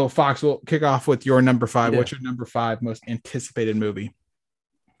 So Fox, we'll kick off with your number 5. Yeah. What's your number 5 most anticipated movie?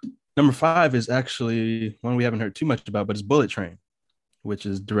 Number 5 is actually one we haven't heard too much about, but it's Bullet Train, which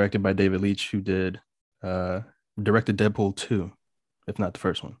is directed by David Leitch, who directed Deadpool 2, if not the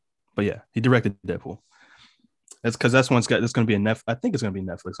first one. But yeah, he directed Deadpool. That's because that's going to be I think it's going to be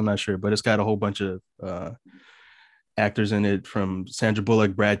Netflix. I'm not sure, but it's got a whole bunch of actors in it, from Sandra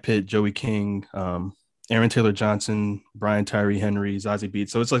Bullock, Brad Pitt, Joey King, Aaron Taylor Johnson, Brian Tyree Henry, Zazie Beetz.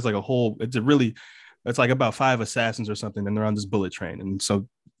 So it's like a whole. It's like about 5 assassins or something, and they're on this bullet train, and so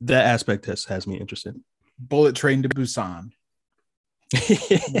that aspect has me interested. Bullet Train to Busan.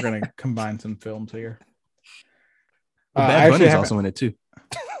 We're gonna combine some films here. Bad Bunny's also in it too.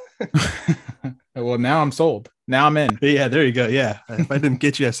 Well, now I'm sold. Now I'm in. Yeah, there you go. Yeah, if I didn't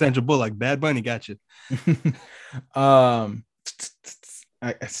get you at Sandra Bullock, Bad Bunny got you. um,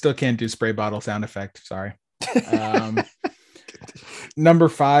 I still can't do spray bottle sound effect. Sorry. Number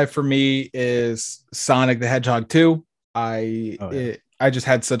 5 for me is Sonic the Hedgehog 2. I just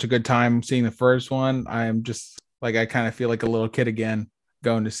had such a good time seeing the first one. I'm just like, I kind of feel like a little kid again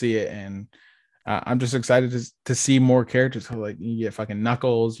going to see it, and I'm just excited to see more characters. So like, you get fucking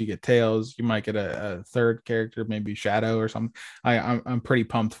Knuckles, you get Tails, you might get a third character, maybe Shadow or something. I'm pretty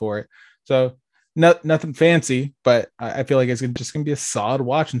pumped for it. So nothing fancy, but I feel like it's just gonna be a solid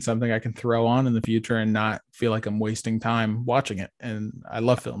watch and something I can throw on in the future and not feel like I'm wasting time watching it. And I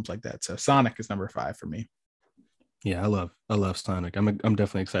love films like that. So Sonic is number 5 for me. Yeah, I love Sonic. I'm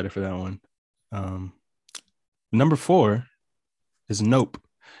definitely excited for that one. Number 4 is Nope.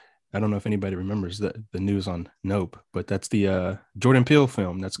 I don't know if anybody remembers the news on Nope, but that's the Jordan Peele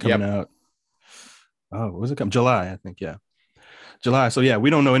film that's coming out. Oh, what was it coming? July, I think. Yeah, July. So yeah, we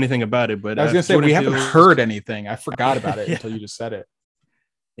don't know anything about it, but I was gonna say we haven't heard anything. I forgot about it until you just said it.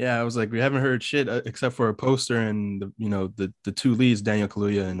 Yeah, I was like, we haven't heard shit except for a poster and the two leads, Daniel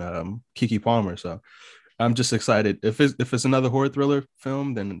Kaluuya and Keke Palmer. So I'm just excited. If it's another horror thriller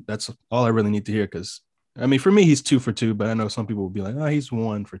film, then that's all I really need to hear. Because I mean, for me, he's 2 for 2, but I know some people will be like, oh, he's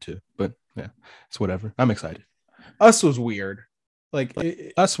 1 for 2. But yeah, it's whatever. I'm excited. Us was weird. Like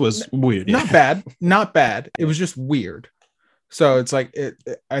Us was weird. Not bad. Not bad. It was just weird. So it's like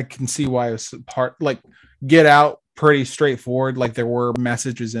I can see why it's part like Get Out, pretty straightforward. Like there were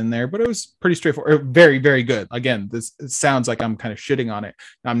messages in there, but it was pretty straightforward. Very, very good. Again, it sounds like I'm kind of shitting on it.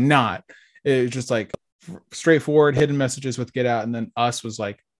 I'm not. It was just like straightforward hidden messages with Get Out, and then Us was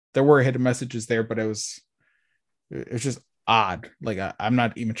like there were hidden messages there, but it was just odd. Like I'm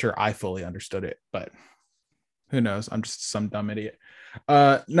not even sure I fully understood it, but who knows? I'm just some dumb idiot.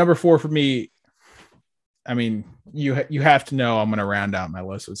 Number 4 for me. I mean, you have to know I'm going to round out my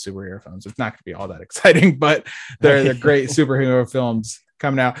list with superhero films. It's not going to be all that exciting, but they're great superhero films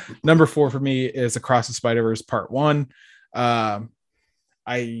coming out. Number 4 for me is Across the Spider-Verse Part 1. I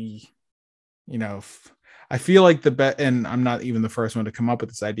feel like and I'm not even the first one to come up with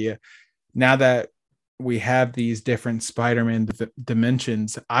this idea. Now that we have these different Spider-Man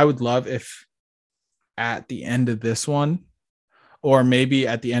dimensions, I would love if at the end of this one, or maybe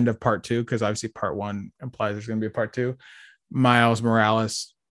at the end of part 2, because obviously part 1 implies there's going to be a part 2, Miles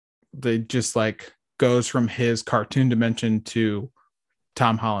Morales, they just like goes from his cartoon dimension to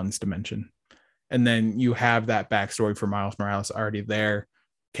Tom Holland's dimension. And then you have that backstory for Miles Morales already there,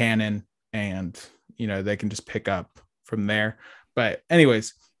 canon, and they can just pick up from there. But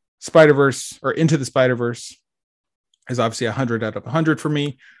anyways, Spider-Verse or Into the Spider-Verse is obviously 100 out of 100 for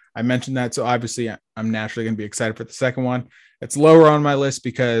me. I mentioned that, so obviously I'm naturally going to be excited for the second one. It's lower on my list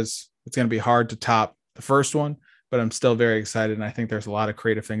because it's going to be hard to top the first one, but I'm still very excited, and I think there's a lot of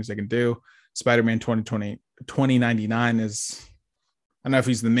creative things they can do. Spider-Man 2099 is, I don't know if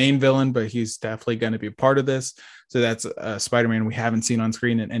he's the main villain, but he's definitely going to be a part of this. So that's a Spider-Man we haven't seen on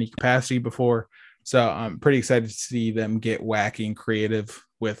screen in any capacity before. So I'm pretty excited to see them get wacky and creative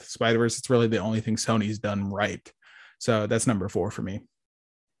with Spider-Verse. It's really the only thing Sony's done right. So that's number 4 for me.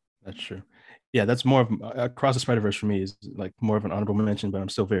 That's true. Yeah, that's more of Across the Spider-Verse for me is like more of an honorable mention, but I'm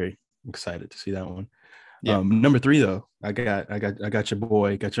still very excited to see that one. Yeah. Number 3 though, I got your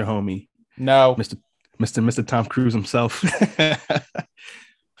boy, got your homie. No, Mr. Tom Cruise himself.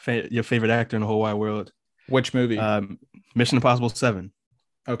 Your favorite actor in the whole wide world. Which movie? Mission Impossible 7.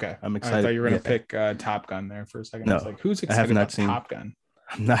 Okay, I'm excited. I thought you were gonna pick Top Gun there for a second. No, I was like, who's excited about Top Gun?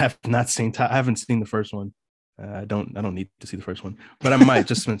 I have not seen. I haven't seen the first one. I don't need to see the first one, but I might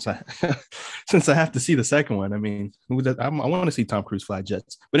just since I have to see the second one. I mean, I want to see Tom Cruise fly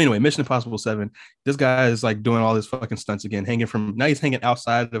jets. But anyway, Mission Impossible 7. This guy is like doing all his fucking stunts again, now he's hanging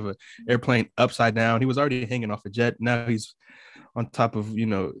outside of an airplane upside down. He was already hanging off a jet. Now he's on top of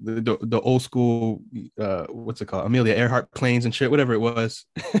the old school what's it called, Amelia Earhart planes and shit, whatever it was.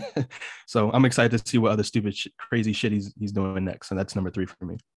 So I'm excited to see what other stupid crazy shit he's doing next, and that's number 3 for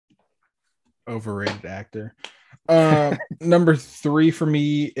me. Overrated actor. Number 3 for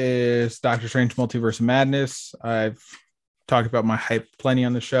me is Doctor Strange Multiverse of Madness. I've talked about my hype plenty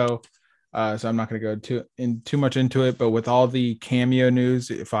on the show, so I'm not going to go too much into it, but with all the cameo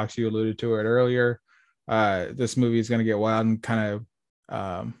news, Fox, you alluded to it earlier, this movie is going to get wild and kind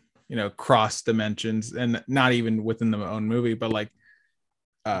of cross dimensions, and not even within the own movie, but like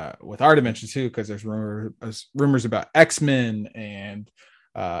with our dimensions too, because there's rumors about X-Men and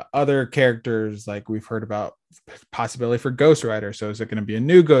other characters. Like we've heard about possibility for Ghost Rider. So is it going to be a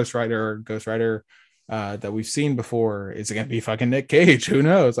new Ghost Rider, or Ghost Rider that we've seen before. Is it going to be fucking Nick Cage? Who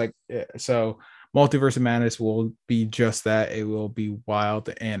knows? Like, so Multiverse of Madness will be just that. It will be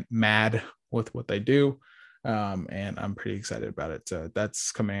wild and mad with what they do. And I'm pretty excited about it. So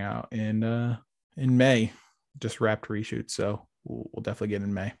that's coming out in May, just wrapped reshoot. So we'll definitely get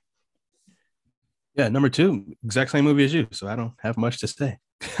in May. Yeah, number 2, exact same movie as you. So I don't have much to say.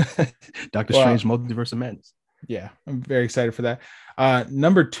 Doctor Strange, Multiverse of Madness. Yeah, I'm very excited for that.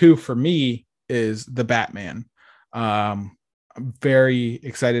 Number 2 for me is The Batman. I'm very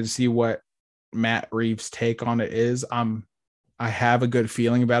excited to see what Matt Reeves' take on it is. I have a good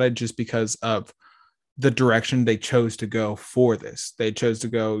feeling about it just because of the direction they chose to go for this. They chose to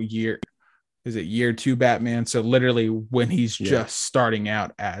go year 2 Batman? So literally when he's just starting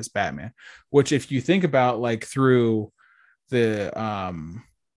out as Batman, which if you think about like through the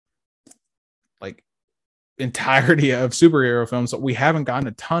like entirety of superhero films, we haven't gotten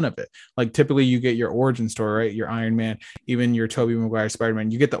a ton of it. Like typically you get your origin story, right? Your Iron Man, even your Tobey Maguire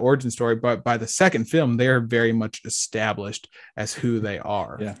Spider-Man, you get the origin story, but by the second film, they're very much established as who they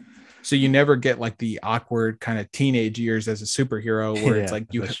are. Yeah. So you never get like the awkward kind of teenage years as a superhero where it's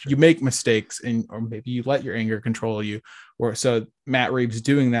like you make mistakes or maybe you let your anger control you. Or so Matt Reeves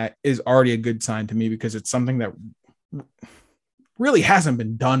doing that is already a good sign to me because it's something that really hasn't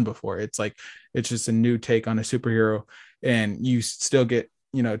been done before. It's like it's just a new take on a superhero, and you still get,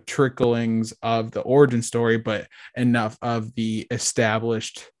 you know, tricklings of the origin story, but enough of the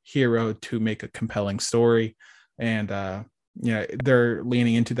established hero to make a compelling story. And you know, they're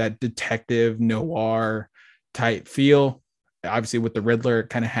leaning into that detective noir type feel. Obviously with the Riddler, it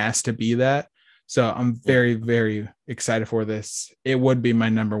kind of has to be that. So I'm very, very excited for this. It would be my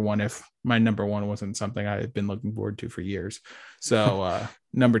number 1 if my number 1 wasn't something I've been looking forward to for years. So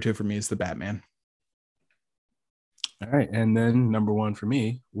number 2 for me is The Batman. All right. And then number 1 for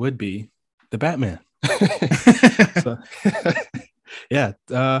me would be The Batman. So,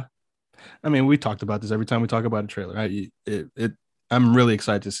 yeah. I mean, we talked about this every time we talk about a trailer. Right? I'm really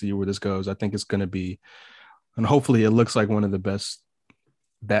excited to see where this goes. I think it's going to be, and hopefully it looks like one of the best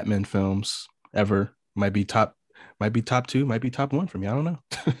Batman films ever. Might be top 2, might be top 1 for me. I don't know.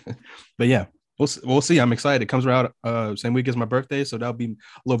 But yeah, we'll see. I'm excited. It comes around same week as my birthday, so that'll be a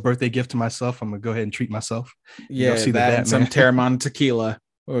little birthday gift to myself. I'm gonna go ahead and treat myself. Yeah, see that and some Terramana tequila.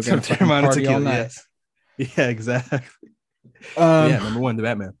 We're gonna Terramana tequila. Yes. Yeah, exactly. Yeah, number 1, The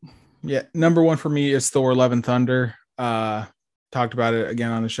Batman. Yeah, number 1 for me is Thor: Love and Thunder. Talked about it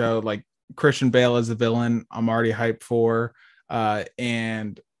again on the show. Like Christian Bale as the villain, I'm already hyped for.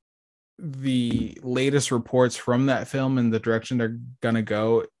 And the latest reports from that film and the direction they're gonna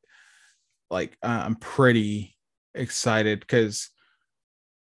go, like I'm pretty excited because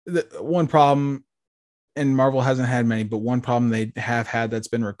the one problem, and Marvel hasn't had many, but one problem they have had that's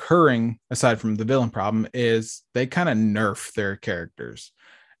been recurring aside from the villain problem is they kind of nerf their characters.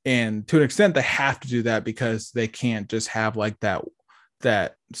 And to an extent, they have to do that because they can't just have like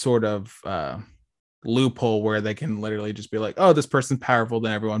that sort of loophole where they can literally just be like, oh, this person's powerful,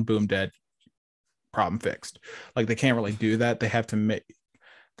 then everyone, boom, dead, problem fixed. Like they can't really do that. They have to make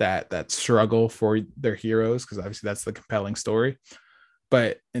that struggle for their heroes because obviously that's the compelling story.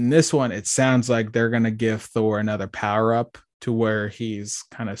 But in this one, it sounds like they're going to give Thor another power up to where he's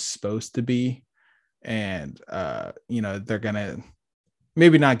kind of supposed to be. And, you know, they're going to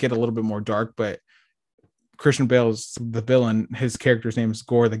maybe not get a little bit more dark, but Christian Bale's the villain. His character's name is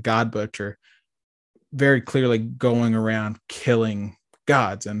Gore the God Butcher, very clearly going around killing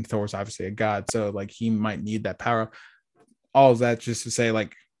gods, and Thor's obviously a god, so like he might need that power. All of that just to say,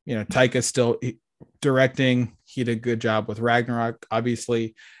 like, you know, Taika's still directing. He did a good job with Ragnarok,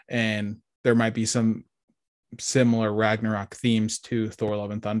 obviously, and there might be some similar Ragnarok themes to Thor: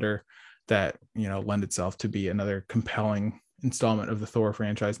 Love and Thunder that, you know, lend itself to be another compelling installment of the Thor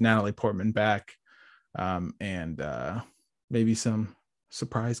franchise. Natalie Portman back, and maybe some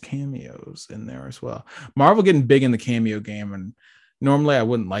surprise cameos in there as well. Marvel getting big in the cameo game, and normally I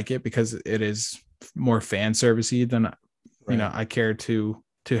wouldn't like it because it is more fan servicey than you know I care to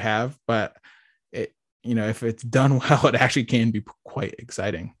have, but it, you know, if it's done well, it actually can be quite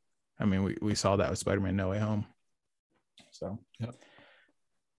exciting. I mean, we saw that with Spider-Man No Way Home. So yep.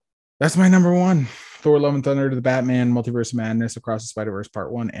 That's my number 1. Thor: Love and Thunder, The Batman, Multiverse of Madness, Across the Spider-Verse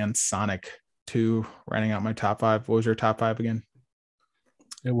Part 1, and Sonic 2 rounding out my top 5. What was your top 5 again?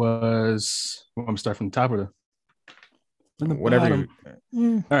 It was, I'm going to start from the top or whatever.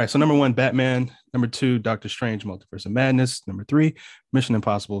 All right, so number 1, Batman. Number 2, Doctor Strange, Multiverse of Madness. Number 3, Mission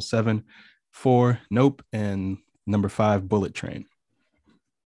Impossible 7. 4, Nope. And number 5, Bullet Train.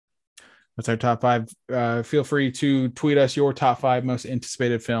 That's our top 5. Feel free to tweet us your top 5 most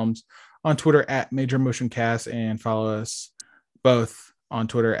anticipated films on Twitter at Major Motion Cast, and follow us both on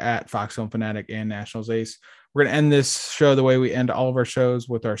Twitter at Fox Film Fanatic and Nationals Ace. We're going to end this show the way we end all of our shows,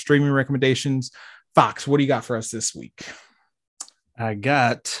 with our streaming recommendations. Fox, what do you got for us this week? I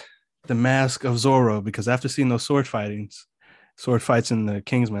got The Mask of Zorro, because after seeing those sword fights in the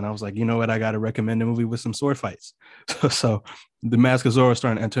Kingsman, I was like, you know what? I got to recommend a movie with some sword fights. So The Mask of Zorro,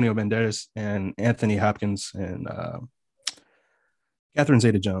 starring Antonio Banderas and Anthony Hopkins and Catherine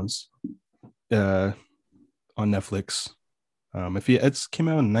Zeta-Jones, on Netflix. It's came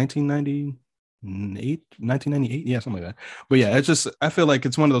out in 1998, yeah, something like that. But yeah, it's just, I feel like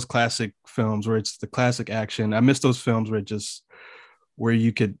it's one of those classic films where it's the classic action. I miss those films where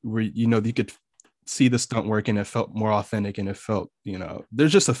you could see the stunt work and it felt more authentic, and it felt,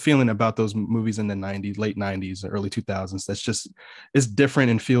 there's just a feeling about those movies in the 90s, late 90s, early 2000s that's just, it's different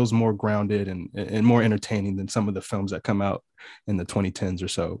and feels more grounded and more entertaining than some of the films that come out in the 2010s or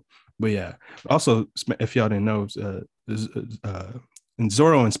so. But yeah, also, if y'all didn't know, in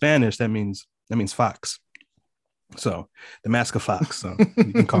Zorro in Spanish, that means fox. So The Mask of Fox. So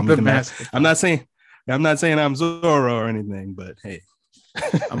you can call me the Mask. I'm not saying I'm Zorro or anything, but hey,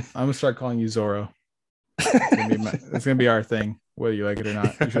 I'm gonna start calling you Zorro. It's gonna be our thing, whether you like it or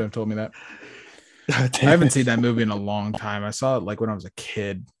not. You should have told me that. I haven't seen that movie in a long time. I saw it like when I was a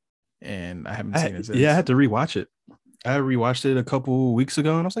kid, and I haven't seen it since. Yeah, I had to rewatch it. I rewatched it a couple weeks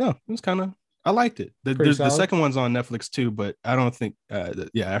ago, and I was like, oh, it was kind of, I liked it. The second one's on Netflix too, but I don't think,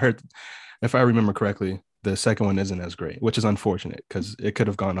 I heard, if I remember correctly, the second one isn't as great, which is unfortunate because it could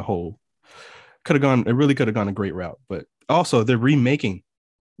have gone it really could have gone a great route. But also, they're remaking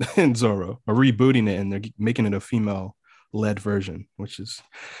Zorro, or rebooting it, and they're making it a female-led version, which is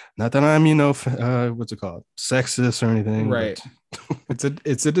not that I'm, what's it called, sexist or anything, right?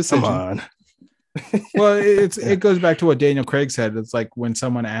 It's a decision. Come on. Well, it goes back to what Daniel Craig said. It's like when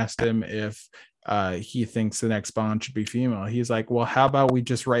someone asked him if he thinks the next Bond should be female, he's like, well, how about we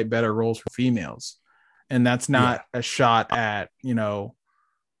just write better roles for females? And that's not a shot at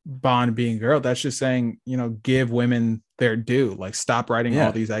Bond being a girl. That's just saying, give women their due. Like, stop writing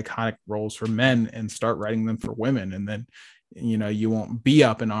all these iconic roles for men and start writing them for women, and then you won't be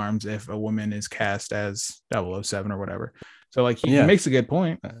up in arms if a woman is cast as 007 or whatever. So like he makes a good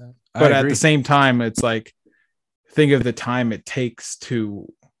point. But at the same time, it's like, think of the time it takes to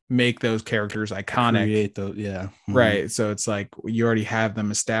make those characters iconic. Create those, mm-hmm. Right. So it's like, you already have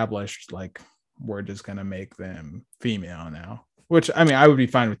them established. Like, we're just going to make them female now, which, I mean, I would be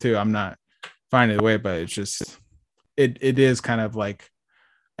fine with too. I'm not fine either way, but it's just, it is kind of like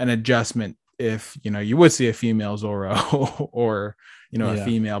an adjustment if, you would see a female Zorro or, a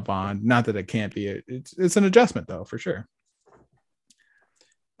female Bond. Not that it can't be. It's an adjustment though, for sure.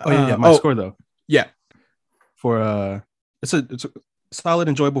 My score though. Yeah. For it's a solid,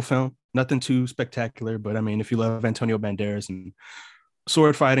 enjoyable film. Nothing too spectacular, but I mean, if you love Antonio Banderas and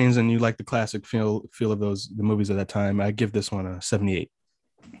sword fightings and you like the classic feel of the movies of that time, I give this one a 78.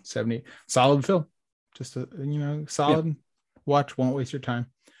 70. Solid film. Just a solid watch, won't waste your time.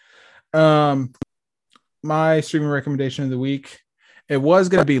 My streaming recommendation of the week, it was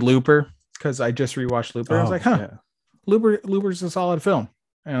gonna be Looper, because I just rewatched Looper. I was like, Looper's a solid film.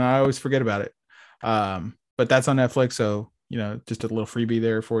 And I always forget about it. But that's on Netflix. So, just a little freebie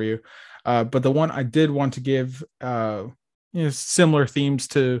there for you. But the one I did want to give, similar themes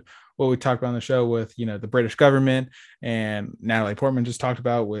to what we talked about on the show with, the British government, and Natalie Portman just talked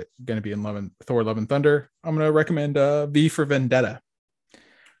about, with going to be in Thor: Love and Thunder. I'm going to recommend V for Vendetta.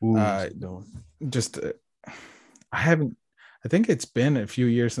 Ooh, I think it's been a few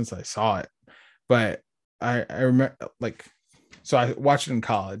years since I saw it, but I remember, so I watched it in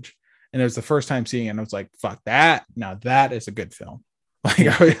college, and it was the first time seeing it, and I was like, fuck that. Now that is a good film. Like,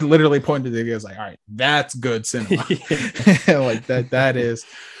 I literally pointed to it. I was like, all right, that's good cinema. Like that is,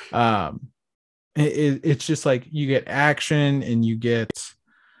 it's just like, you get action and you get,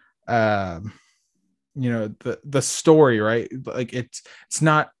 the story, right? Like, it's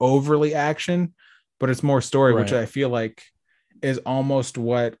not overly action, but it's more story, which I feel like is almost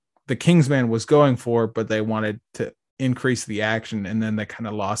what the Kingsman was going for, but they wanted to increase the action, and then they kind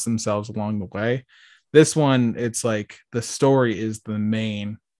of lost themselves along the way. This one, it's like the story is the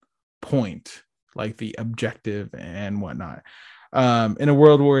main point, like the objective and whatnot. In a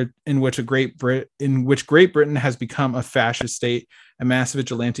world in which Great Britain has become a fascist state, a massive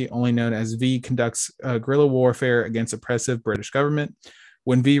vigilante only known as V conducts guerrilla warfare against oppressive British government.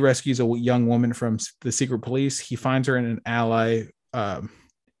 When V rescues a young woman from the secret police, he finds her an ally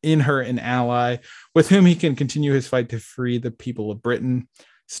with whom he can continue his fight to free the people of Britain.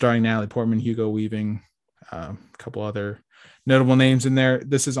 Starring Natalie Portman, Hugo Weaving, a couple other notable names in there.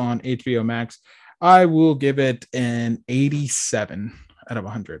 This is on HBO Max. I will give it an 87 out of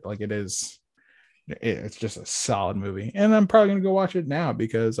 100. Like it's just a solid movie. And I'm probably going to go watch it now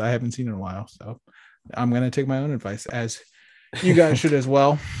because I haven't seen it in a while. So I'm going to take my own advice, as you guys should as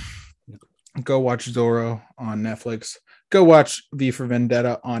well. Go watch Zorro on Netflix. Go watch V for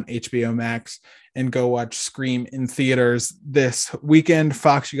Vendetta on HBO Max. And go watch Scream in theaters this weekend.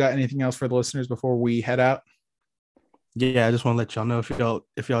 Fox, you got anything else for the listeners before we head out? Yeah, I just want to let y'all know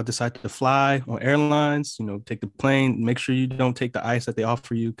if y'all decide to fly on airlines, take the plane, make sure you don't take the ice that they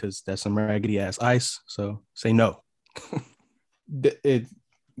offer you because that's some raggedy ass ice. So say no.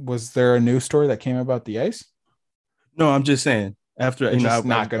 Was there a news story that came about the ice? No, I'm just saying after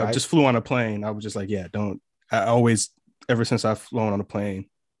I just flew on a plane. I was just like, yeah, don't. I always, ever since I've flown on a plane,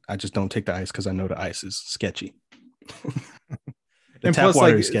 I just don't take the ice because I know the ice is sketchy. And tap plus,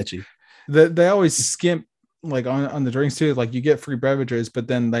 water is sketchy. They always skimp like on the drinks too. Like you get free beverages, but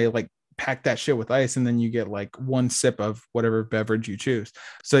then they like pack that shit with ice, and then you get like one sip of whatever beverage you choose.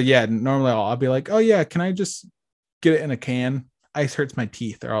 So yeah, normally I'll be like, oh yeah, can I just get it in a can? Ice hurts my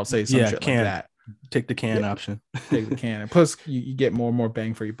teeth, or I'll say some shit like that. Take the can option. Take the can. And plus, you get more and more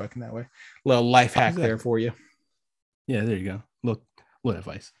bang for your buck in that way. Little life hack there for you. Yeah, there you go. Look, what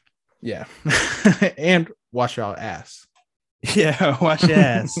advice? Yeah, and wash your ass. Yeah, wash your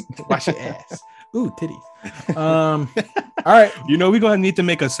ass. Wash your ass. Ooh, titties. All right. We're gonna need to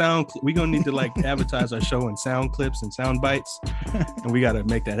make a sound. We're gonna need to like advertise our show in sound clips and sound bites, and we gotta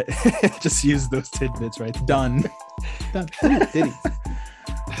make that. Just use those tidbits right there. Done. Ooh, titties.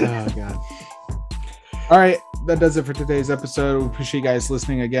 Oh god. All right, that does it for today's episode. We appreciate you guys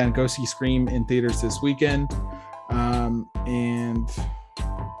listening again. Go see Scream in theaters this weekend. And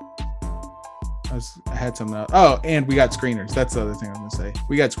I had something else. Oh, and we got screeners. That's the other thing I'm gonna say.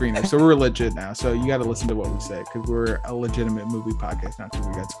 We got screeners, so we're legit now. So you got to listen to what we say because we're a legitimate movie podcast, not because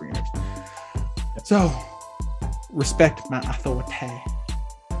we got screeners. So respect my authority.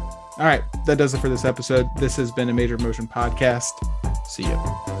 All right, that does it for this episode. This has been a Major Motion Podcast. See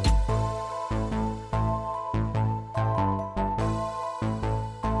you.